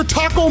see your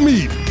taco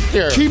meat.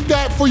 Here. Keep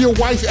that for your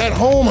wife at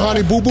home,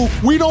 honey boo-boo.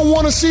 We don't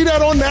want to see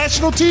that on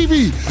national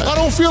TV. I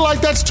don't feel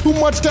like that's too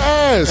much to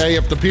ask. Hey,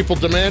 if the people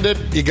demand it,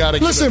 you got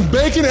to Listen,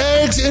 bacon,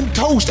 eggs, and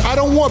toast. I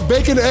don't want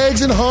bacon,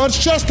 eggs, and Han's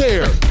chest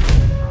hair.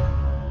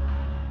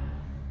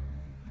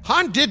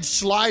 Han did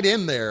slide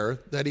in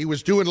there that he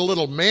was doing a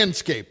little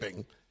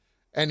manscaping.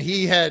 And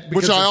he had,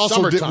 which I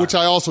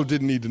also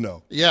didn't need to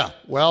know. Yeah.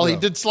 Well, he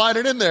did slide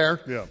it in there.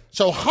 Yeah.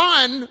 So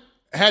Han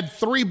had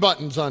 3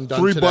 buttons undone.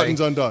 3 today.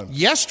 buttons undone.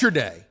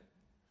 Yesterday,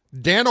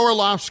 Dan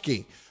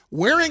Orlovsky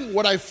wearing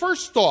what I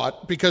first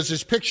thought, because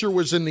his picture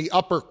was in the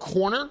upper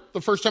corner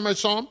the first time I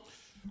saw him,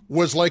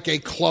 was like a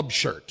club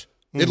shirt.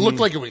 It looked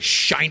like it was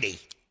shiny.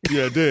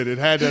 Yeah, it did. It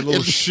had that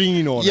little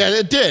sheen on it. Yeah,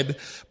 it did.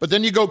 But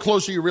then you go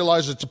closer, you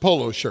realize it's a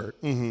polo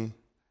shirt. Mm-hmm.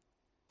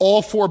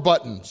 All 4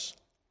 buttons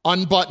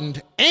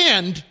unbuttoned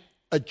and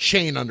a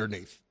chain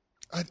underneath.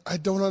 I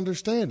don't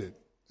understand it.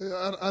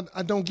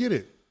 I don't get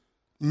it.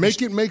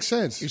 Make it make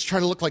sense. He's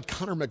trying to look like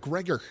Conor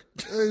McGregor.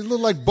 He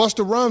looked like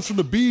Busta Rhymes from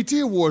the BET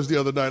Awards the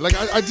other night. Like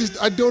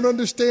I don't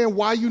understand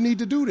why you need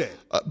to do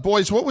that.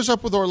 Boys, what was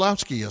up with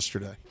Orlovsky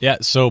yesterday? Yeah,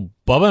 so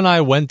Bubba and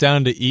I went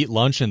down to eat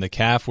lunch in the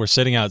CAF. We're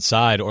sitting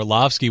outside.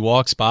 Orlovsky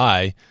walks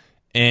by,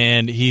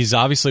 and he's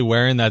obviously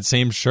wearing that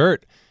same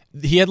shirt.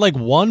 He had like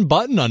 1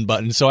 button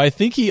unbuttoned, so I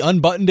think he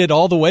unbuttoned it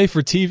all the way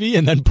for TV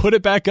and then put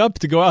it back up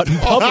to go out in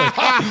public.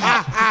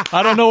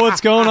 I don't know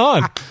what's going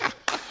on.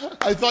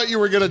 I thought you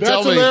were going to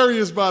tell me. That's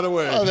hilarious, by the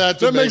way. Oh,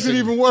 that makes it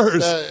even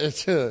worse.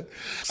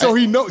 So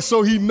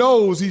he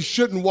knows he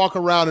shouldn't walk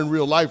around in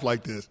real life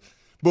like this.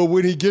 But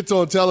when he gets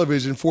on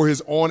television for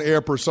his on-air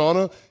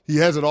persona, he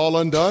has it all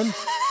undone.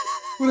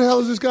 Who the hell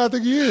does this guy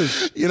think he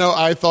is? You know,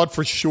 I thought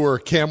for sure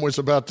Cam was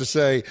about to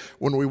say,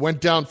 when we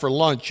went down for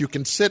lunch, you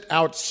can sit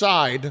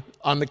outside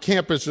on the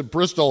campus at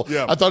Bristol.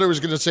 Yeah. I thought it was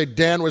going to say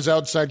Dan was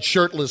outside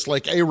shirtless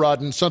like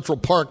A-Rod in Central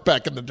Park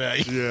back in the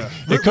day. Yeah.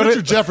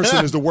 Richard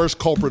Jefferson is the worst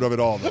culprit of it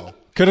all, though.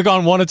 Could have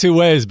gone one of 2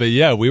 ways, but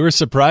yeah, we were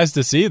surprised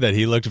to see that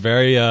he looked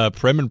very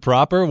prim and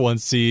proper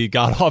once he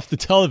got off the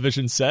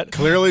television set.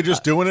 Clearly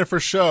just doing it for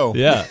show.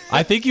 Yeah,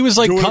 I think he was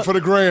like doing it for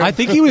the gram. I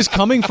think he was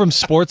coming from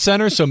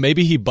SportsCenter, so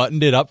maybe he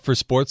buttoned it up for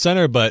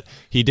SportsCenter, but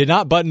he did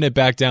not button it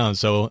back down.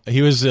 So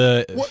he was.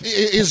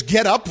 Is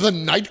Get Up the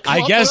nightclub?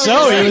 I guess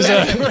so. He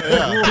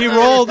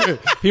was.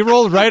 He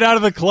rolled right out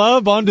of the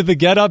club onto the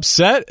Get Up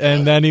set,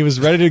 and then he was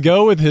ready to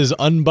go with his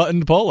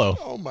unbuttoned polo.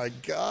 Oh my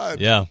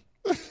God. Yeah.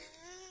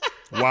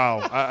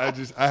 Wow, I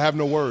have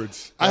no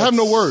words. I have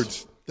no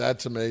words.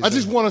 That's amazing. I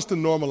just want us to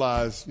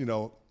normalize,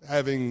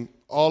 having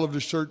all of the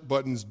shirt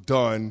buttons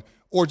done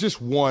or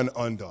just 1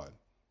 undone.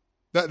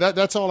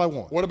 That's all I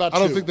want. What about 2? I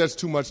don't think that's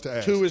too much to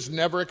ask. 2 is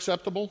never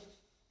acceptable?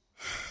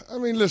 I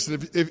mean,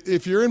 listen,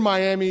 if you're in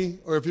Miami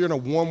or if you're in a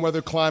warm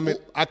weather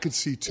climate, I could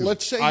see 2.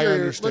 Let's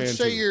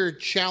say you're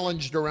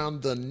challenged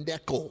around the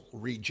neckle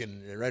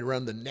region, right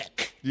around the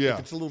neck. Yeah.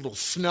 If it's a little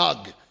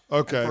snug.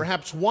 Okay. And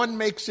perhaps 1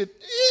 makes it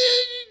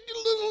a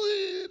little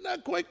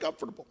not quite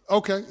comfortable.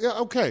 Okay. Yeah.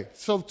 Okay.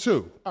 So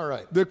 2. All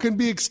right. There can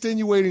be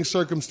extenuating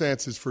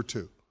circumstances for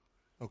 2.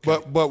 Okay.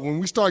 But when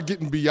we start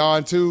getting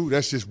beyond 2,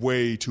 that's just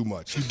way too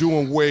much. You're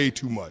doing way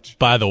too much.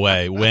 By the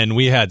way, when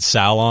we had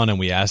Sal on and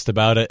we asked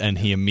about it, and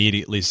he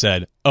immediately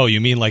said, "Oh, you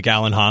mean like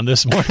Alan Hahn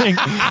this morning?"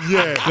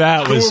 Yeah.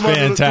 That was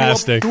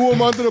fantastic. Threw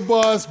him under the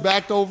bus,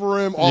 backed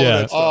over him, all of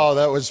that stuff. Oh,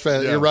 that was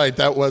fantastic. Yeah. You're right.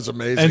 That was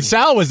amazing. And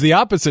Sal was the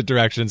opposite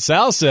direction.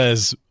 Sal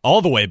says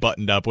all the way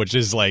buttoned up, which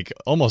is like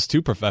almost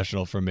too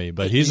professional for me.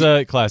 But he's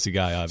a classy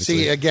guy, obviously.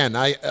 See, again,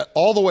 I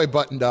all the way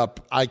buttoned up.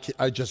 I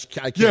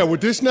can't. Yeah,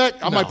 with this neck,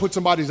 I might put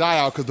somebody's eye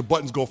out because the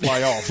buttons go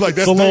fly off. Like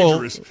that's it's a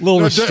dangerous.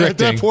 Little restricting. At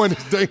that point,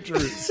 it's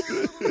dangerous.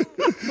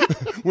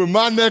 With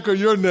my neck or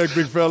your neck,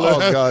 big fella.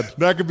 Oh God,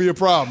 that could be a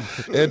problem.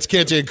 It's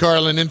Canty and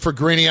Carlin in for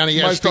Greeny on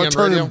ESPN might start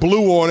turning Radio.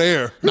 blue on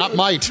air. Not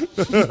might.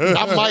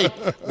 Not might.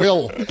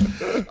 Will.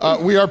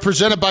 We are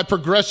presented by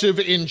Progressive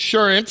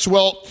Insurance.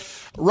 Well,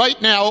 right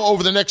now,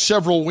 over the next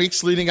several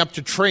weeks leading up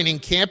to training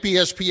camp,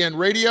 ESPN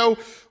Radio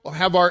will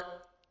have our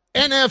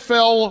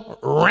NFL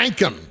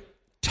Rank 'em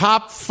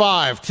Top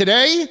 5.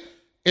 Today,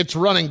 it's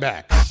running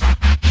backs.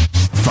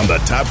 From the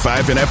top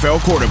 5 NFL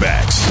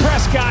quarterbacks.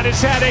 Prescott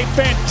has had a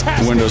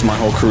fantastic Windows my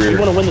whole career. You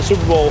want to win the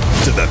Super Bowl.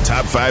 To the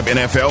top 5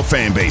 NFL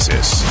fan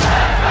bases.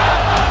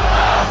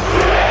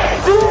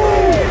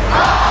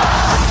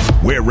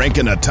 We're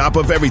ranking the top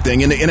of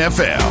everything in the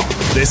NFL.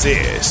 This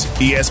is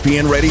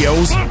ESPN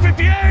Radio's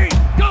 58,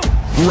 go!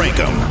 Rank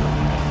 'em.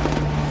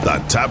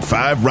 The top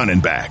 5 running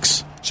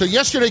backs. So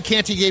yesterday,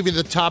 Canty gave you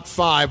the top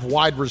 5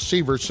 wide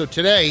receivers. So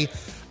today,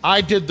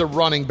 I did the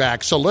running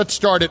back. So let's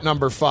start at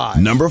number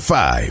 5. Number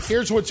 5.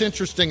 Here's what's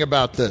interesting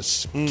about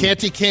this.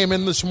 Canty came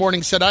in this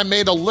morning, said, I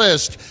made a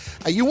list.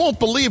 You won't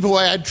believe who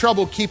I had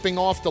trouble keeping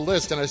off the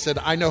list. And I said,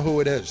 I know who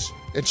it is.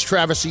 It's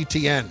Travis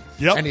Etienne.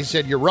 Yep. And he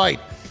said, you're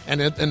right.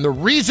 And the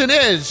reason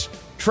is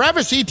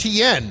Travis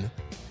Etienne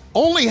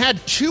only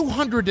had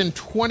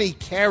 220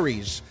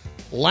 carries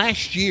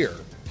last year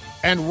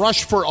and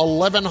rushed for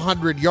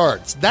 1,100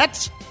 yards.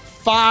 That's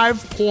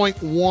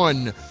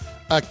 5.1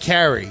 a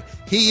carry.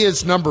 He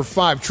is number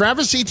 5.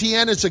 Travis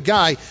Etienne is a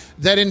guy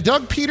that in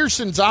Doug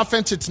Peterson's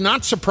offense, it's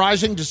not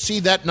surprising to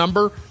see that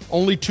number,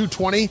 only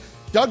 220.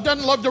 Doug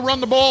doesn't love to run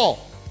the ball.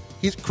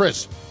 He's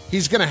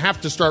going to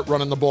have to start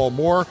running the ball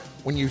more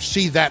when you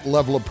see that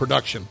level of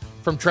production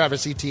from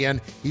Travis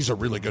Etienne. He's a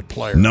really good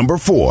player. Number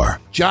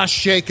 4.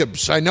 Josh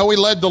Jacobs. I know he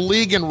led the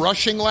league in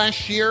rushing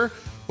last year,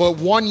 but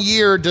 1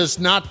 year does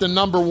not the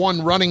number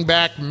one running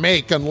back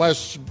make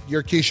unless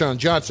you're Keyshawn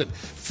Johnson.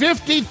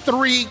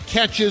 53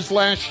 catches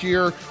last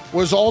year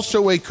was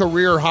also a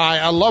career high.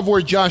 I love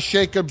where Josh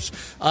Jacobs,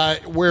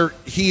 where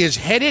he is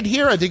headed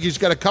here. I think he's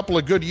got a couple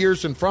of good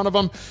years in front of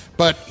him,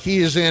 but he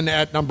is in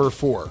at number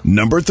 4.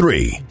 Number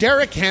 3.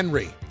 Derrick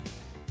Henry.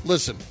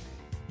 Listen,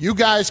 you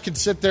guys can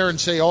sit there and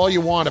say all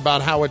you want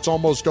about how it's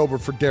almost over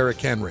for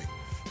Derrick Henry.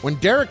 When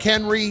Derrick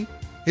Henry,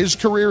 his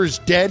career is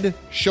dead,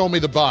 show me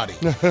the body.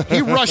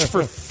 He rushed for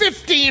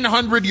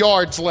 1,500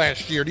 yards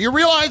last year. Do you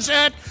realize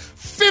that?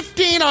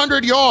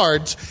 1,500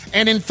 yards,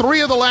 and in 3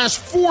 of the last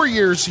 4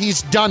 years,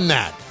 he's done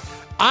that.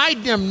 I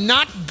am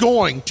not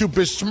going to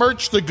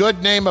besmirch the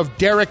good name of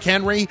Derrick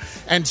Henry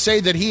and say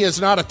that he is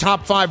not a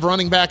top 5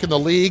 running back in the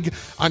league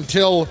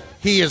until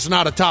he is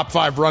not a top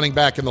 5 running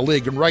back in the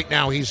league, and right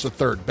now he's the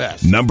 3rd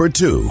best. Number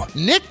 2.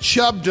 Nick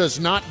Chubb does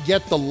not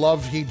get the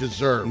love he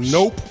deserves.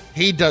 Nope.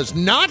 He does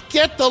not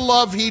get the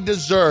love he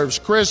deserves.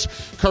 Chris,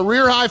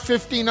 career high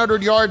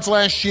 1,500 yards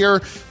last year,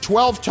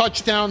 12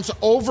 touchdowns,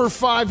 over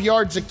 5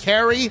 yards a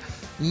carry.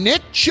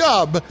 Nick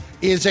Chubb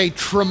is a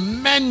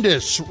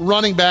tremendous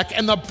running back,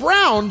 and the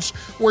Browns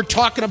were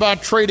talking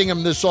about trading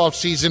him this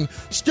offseason,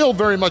 still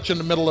very much in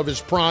the middle of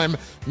his prime.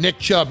 Nick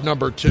Chubb,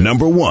 number 2.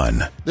 Number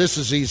 1. This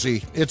is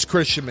easy. It's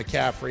Christian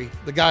McCaffrey.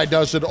 The guy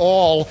does it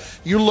all.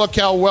 You look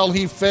how well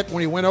he fit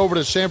when he went over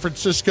to San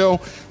Francisco.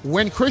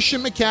 When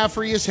Christian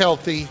McCaffrey is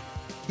healthy,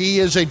 he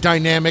is a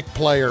dynamic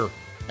player.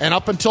 And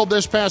up until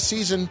this past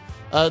season,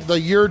 the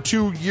year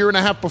and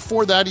a half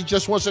before that, he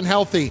just wasn't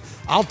healthy.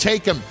 I'll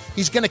take him.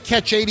 He's going to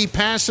catch 80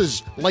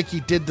 passes like he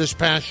did this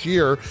past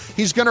year.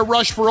 He's going to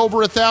rush for over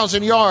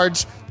 1,000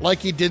 yards like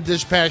he did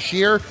this past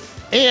year.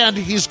 And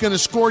he's going to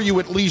score you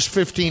at least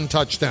 15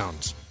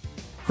 touchdowns.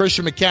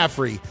 Christian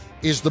McCaffrey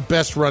is the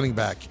best running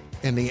back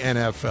in the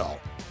NFL.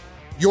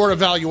 Your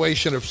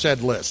evaluation of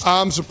said list.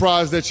 I'm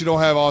surprised that you don't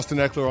have Austin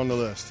Eckler on the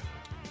list.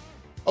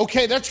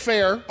 Okay, that's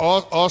fair.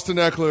 Austin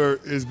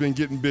Eckler has been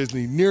getting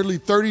busy. Nearly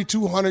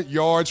 3,200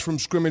 yards from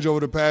scrimmage over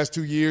the past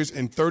 2 years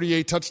and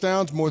 38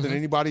 touchdowns, more than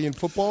anybody in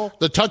football.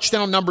 The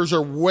touchdown numbers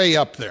are way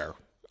up there.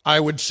 I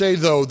would say,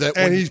 though, that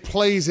and he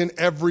plays in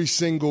every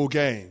single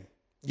game.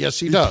 Yes,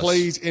 he does. He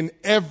plays in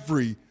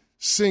every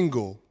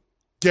single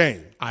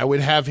game. I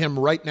would have him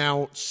right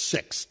now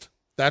 6th.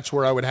 That's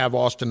where I would have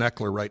Austin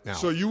Eckler right now.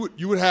 So you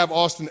would have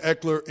Austin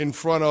Eckler in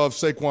front of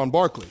Saquon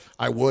Barkley?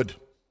 I would.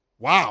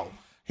 Wow.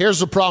 Here's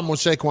the problem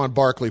with Saquon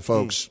Barkley,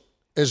 folks.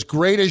 As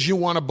great as you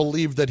want to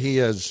believe that he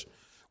is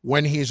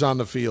when he's on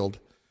the field,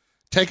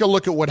 take a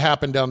look at what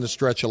happened down the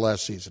stretch of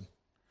last season.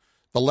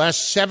 The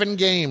last 7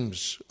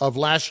 games of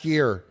last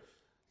year,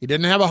 he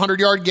didn't have a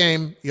 100-yard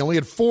game. He only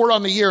had 4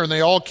 on the year, and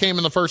they all came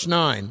in the first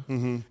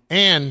 9.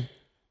 And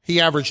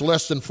he averaged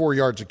less than 4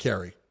 yards a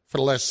carry for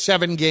the last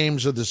 7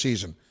 games of the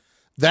season.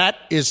 That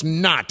is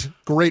not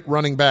great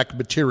running back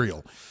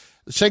material.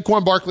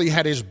 Saquon Barkley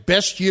had his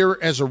best year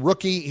as a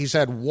rookie. He's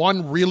had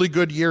 1 really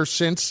good year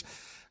since.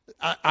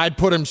 I'd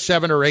put him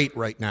 7 or 8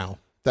 right now.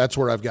 That's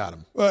where I've got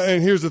him.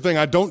 And here's the thing.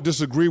 I don't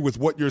disagree with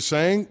what you're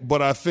saying,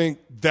 but I think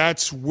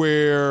that's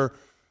where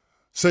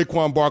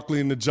Saquon Barkley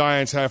and the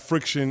Giants have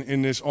friction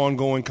in this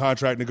ongoing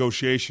contract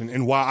negotiation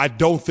and why I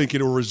don't think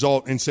it will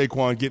result in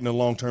Saquon getting a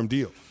long-term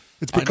deal.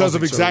 It's because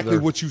of exactly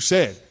what you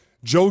said.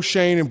 Joe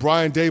Shane and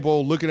Brian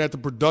Daboll looking at the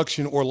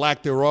production or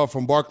lack thereof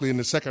from Barkley in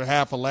the second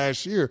half of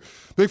last year.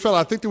 Big fella,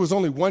 I think there was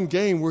only 1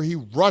 game where he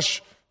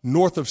rushed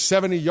north of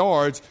 70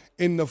 yards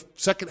in the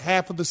second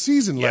half of the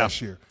season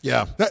last year.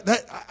 Yeah.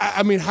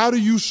 I mean, how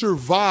do you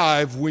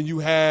survive when you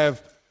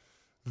have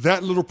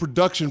that little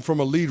production from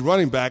a lead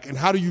running back, and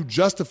how do you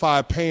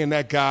justify paying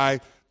that guy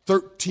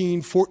 $13,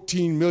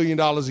 $14 million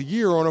a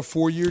year on a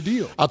 4-year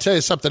deal? I'll tell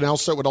you something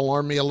else that would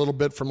alarm me a little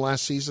bit from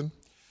last season.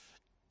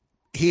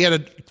 He had a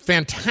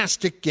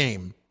fantastic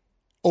game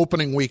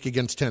opening week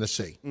against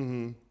Tennessee.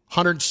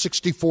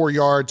 164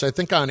 yards, I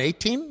think, on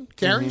 18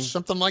 carries,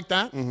 something like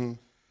that.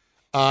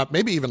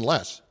 Maybe even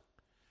less.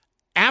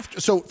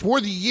 So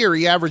for the year,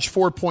 he averaged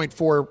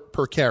 4.4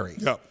 per carry.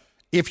 Yep.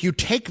 If you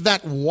take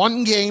that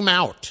 1 game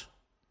out,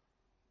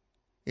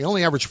 he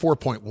only averaged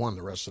 4.1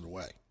 the rest of the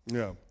way.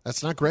 Yeah.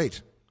 That's not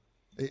great.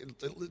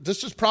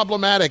 This is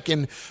problematic,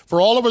 and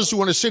for all of us who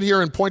want to sit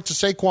here and point to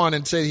Saquon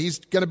and say he's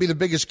going to be the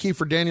biggest key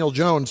for Daniel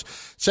Jones,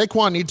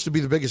 Saquon needs to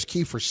be the biggest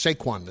key for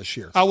Saquon this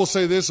year. I will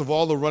say this, of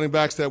all the running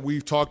backs that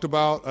we've talked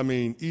about, I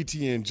mean,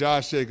 Etienne,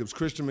 Josh Jacobs,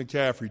 Christian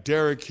McCaffrey,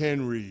 Derrick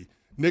Henry,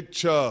 Nick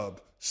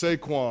Chubb,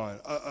 Saquon,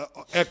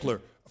 Eckler,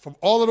 from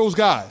all of those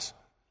guys,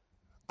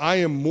 I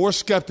am more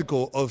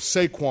skeptical of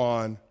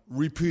Saquon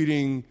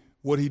repeating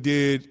what he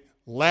did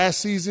last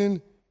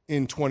season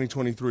in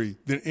 2023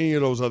 than any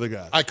of those other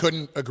guys. I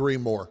couldn't agree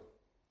more.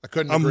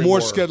 I'm more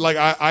scared. Like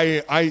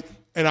I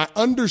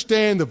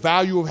understand the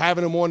value of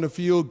having him on the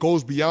field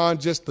goes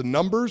beyond just the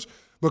numbers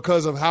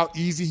because of how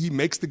easy he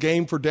makes the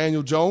game for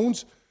Daniel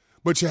Jones.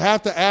 But you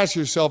have to ask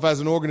yourself as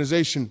an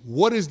organization,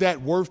 what is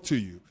that worth to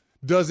you?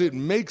 Does it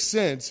make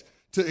sense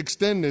to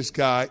extend this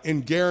guy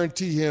and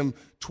guarantee him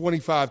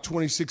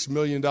 $26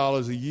 million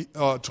a year,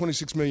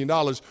 $26 million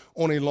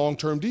on a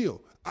long-term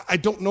deal? I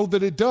don't know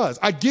that it does.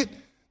 I get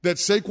that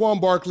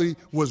Saquon Barkley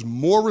was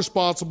more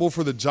responsible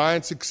for the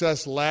Giants'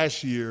 success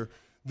last year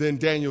than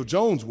Daniel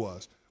Jones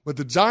was. But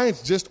the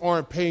Giants just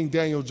aren't paying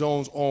Daniel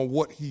Jones on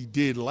what he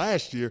did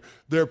last year.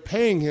 They're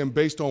paying him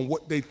based on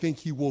what they think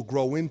he will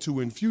grow into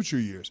in future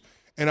years.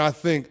 And I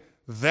think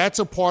that's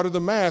a part of the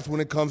math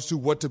when it comes to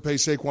what to pay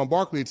Saquon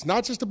Barkley. It's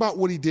not just about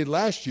what he did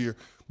last year,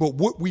 but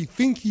what we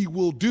think he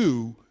will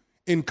do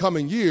in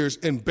coming years.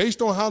 And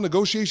based on how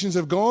negotiations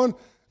have gone,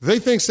 they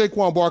think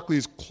Saquon Barkley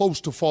is close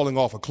to falling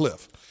off a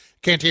cliff.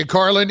 Canty and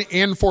Carlin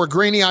in for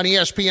Greeny on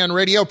ESPN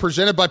Radio,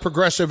 presented by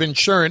Progressive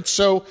Insurance.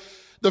 So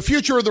the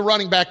future of the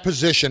running back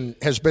position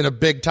has been a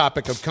big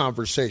topic of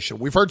conversation.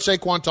 We've heard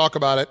Saquon talk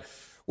about it.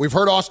 We've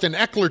heard Austin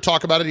Eckler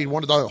talk about it. He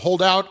wanted to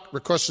hold out,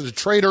 requested a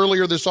trade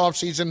earlier this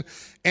offseason,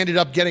 ended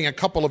up getting a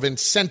couple of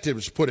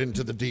incentives put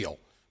into the deal,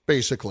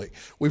 basically.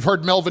 We've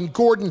heard Melvin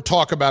Gordon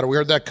talk about it. We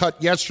heard that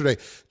cut yesterday.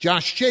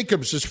 Josh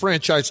Jacobs is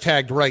franchise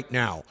tagged right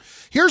now.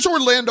 Here's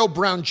Orlando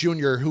Brown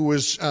Jr., who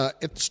was at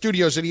the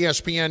studios at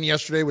ESPN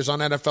yesterday, was on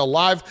NFL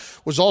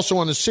Live, was also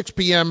on the 6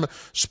 p.m.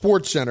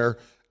 Sports Center,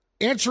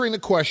 answering the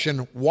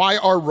question, why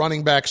are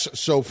running backs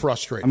so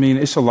frustrated? I mean,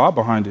 it's a lot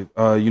behind it.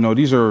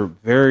 These are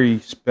very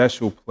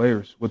special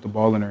players with the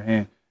ball in their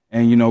hand.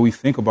 And, we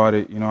think about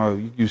it, you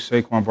use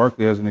Saquon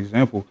Barkley as an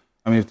example.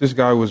 I mean, if this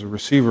guy was a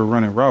receiver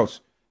running routes,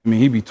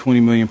 he'd be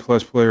 $20 million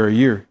plus player a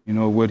year,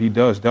 what he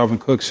does.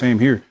 Dalvin Cook, same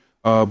here.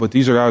 But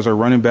these guys are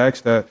running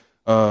backs that,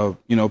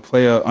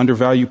 play an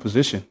undervalued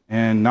position.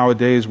 And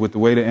nowadays, with the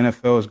way the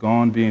NFL has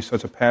gone, being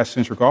such a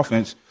pass-centric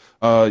offense,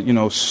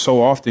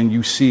 so often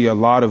you see a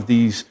lot of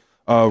these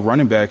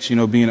running backs,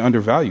 being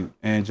undervalued.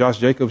 And Josh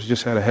Jacobs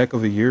just had a heck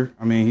of a year.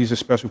 I mean, he's a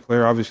special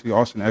player. Obviously,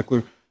 Austin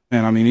Eckler.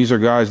 And, these are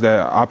guys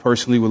that I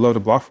personally would love to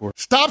block for.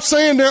 Stop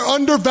saying they're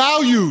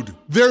undervalued.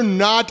 They're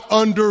not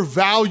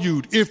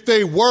undervalued. If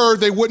they were,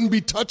 they wouldn't be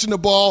touching the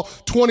ball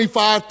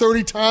 25,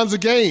 30 times a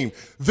game.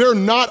 They're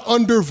not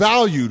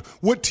undervalued.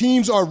 What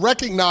teams are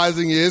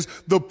recognizing is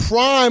the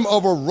prime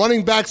of a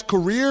running back's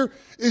career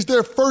is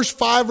their first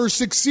 5 or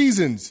 6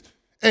 seasons.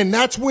 And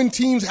that's when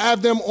teams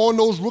have them on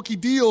those rookie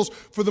deals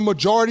for the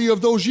majority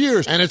of those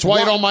years. And it's why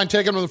you don't mind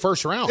taking them in the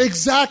first round.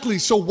 Exactly.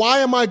 So why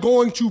am I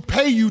going to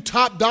pay you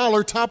top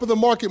dollar, top of the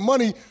market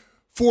money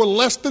for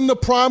less than the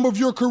prime of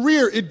your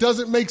career? It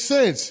doesn't make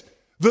sense.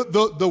 The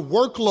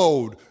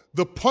workload,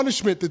 the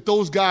punishment that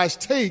those guys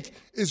take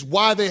is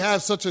why they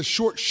have such a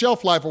short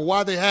shelf life or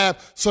why they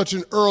have such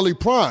an early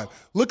prime.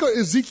 Look at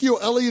Ezekiel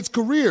Elliott's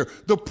career.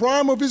 The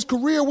prime of his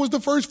career was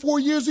the first 4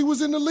 years he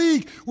was in the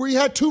league, where he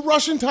had 2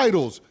 rushing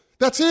titles.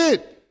 That's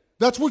it.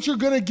 That's what you're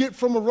going to get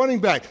from a running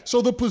back.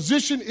 So the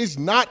position is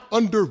not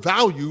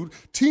undervalued.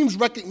 Teams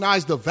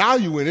recognize the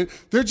value in it.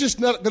 They're just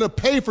not going to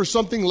pay for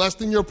something less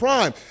than your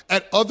prime.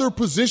 At other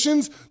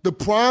positions, the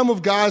prime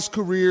of guys'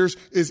 careers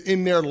is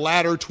in their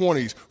latter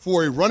 20s.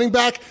 For a running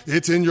back,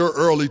 it's in your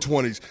early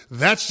 20s.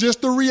 That's just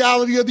the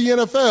reality of the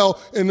NFL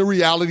and the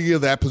reality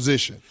of that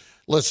position.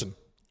 Listen,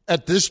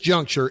 at this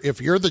juncture,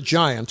 if you're the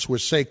Giants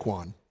with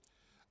Saquon,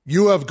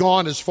 you have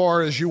gone as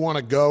far as you want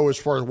to go, as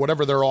far as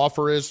whatever their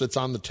offer is that's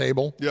on the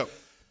table. Yep.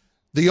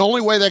 The only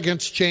way that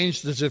gets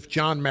changed is if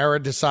John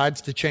Mara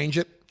decides to change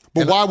it.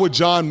 But why would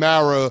John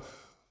Mara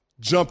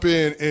jump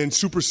in and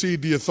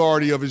supersede the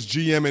authority of his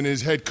GM and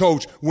his head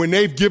coach when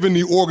they've given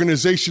the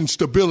organization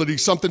stability,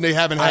 something they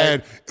haven't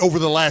had over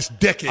the last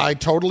decade? I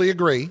totally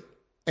agree.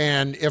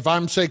 And if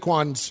I'm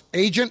Saquon's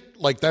agent,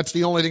 that's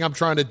the only thing I'm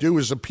trying to do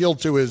is appeal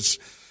to his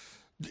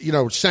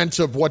sense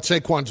of what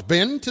Saquon's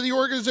been to the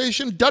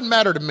organization. Doesn't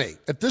matter to me.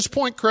 At this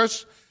point,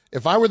 Chris,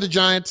 if I were the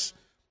Giants,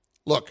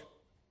 look,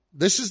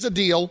 this is the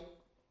deal.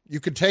 You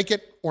could take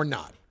it or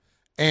not.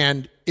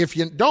 And if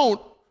you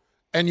don't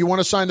and you want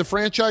to sign the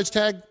franchise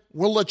tag,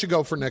 we'll let you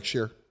go for next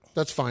year.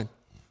 That's fine.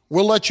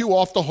 We'll let you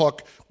off the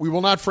hook. We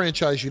will not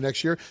franchise you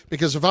next year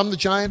because if I'm the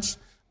Giants,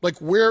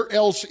 where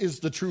else is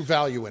the true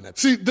value in it?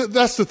 See,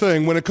 that's the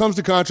thing. When it comes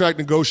to contract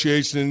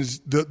negotiations,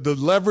 the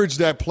leverage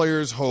that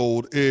players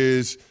hold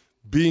is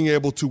being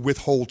able to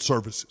withhold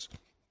services.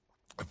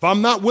 If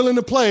I'm not willing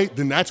to play,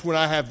 then that's when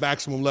I have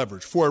maximum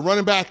leverage. For a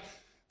running back,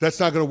 that's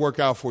not going to work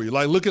out for you.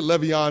 Look at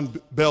Le'Veon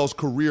Bell's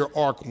career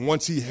arc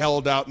once he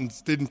held out and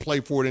didn't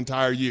play for an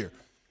entire year.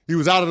 He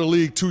was out of the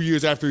league 2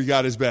 years after he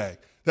got his bag.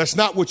 That's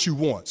not what you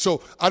want.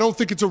 So I don't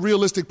think it's a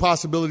realistic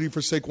possibility for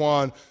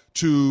Saquon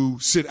to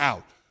sit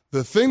out.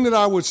 The thing that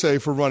I would say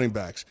for running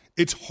backs,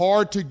 it's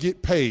hard to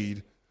get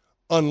paid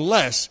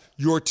unless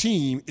your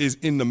team is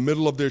in the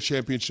middle of their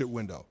championship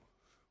window.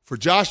 For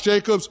Josh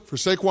Jacobs, for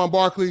Saquon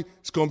Barkley,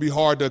 it's going to be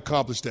hard to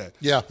accomplish that.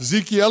 Yeah.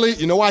 Ezekiel Elliott,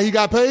 you know why he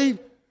got paid?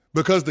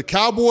 Because the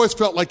Cowboys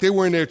felt like they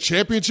were in their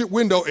championship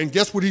window, and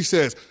guess what he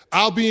says?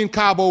 I'll be in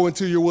Cabo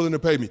until you're willing to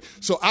pay me.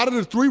 So out of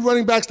the 3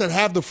 running backs that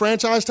have the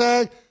franchise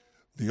tag,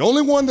 the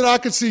only one that I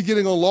could see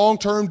getting a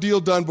long-term deal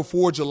done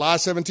before July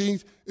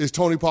 17th is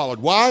Tony Pollard.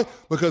 Why?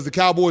 Because the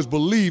Cowboys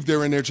believe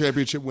they're in their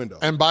championship window.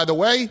 And by the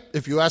way,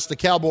 if you ask the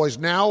Cowboys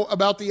now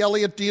about the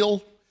Elliott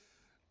deal,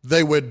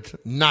 they would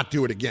not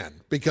do it again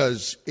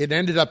because it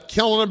ended up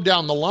killing them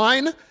down the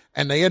line,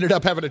 and they ended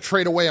up having to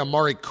trade away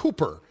Amari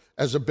Cooper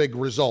as a big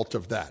result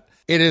of that.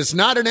 It is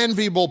not an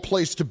enviable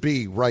place to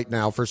be right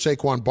now for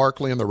Saquon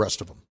Barkley and the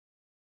rest of them.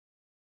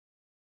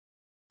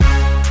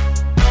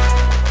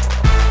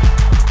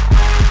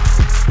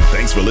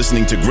 Thanks for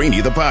listening to Greeny,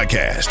 the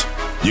podcast.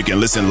 You can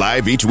listen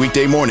live each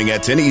weekday morning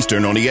at 10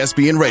 Eastern on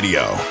ESPN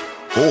Radio.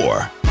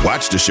 Or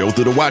watch the show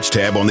through the Watch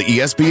tab on the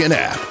ESPN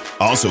app.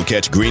 Also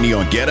catch Greeny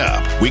on Get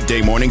Up,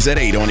 weekday mornings at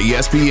 8 on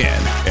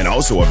ESPN. And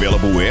also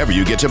available wherever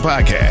you get your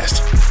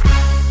podcast.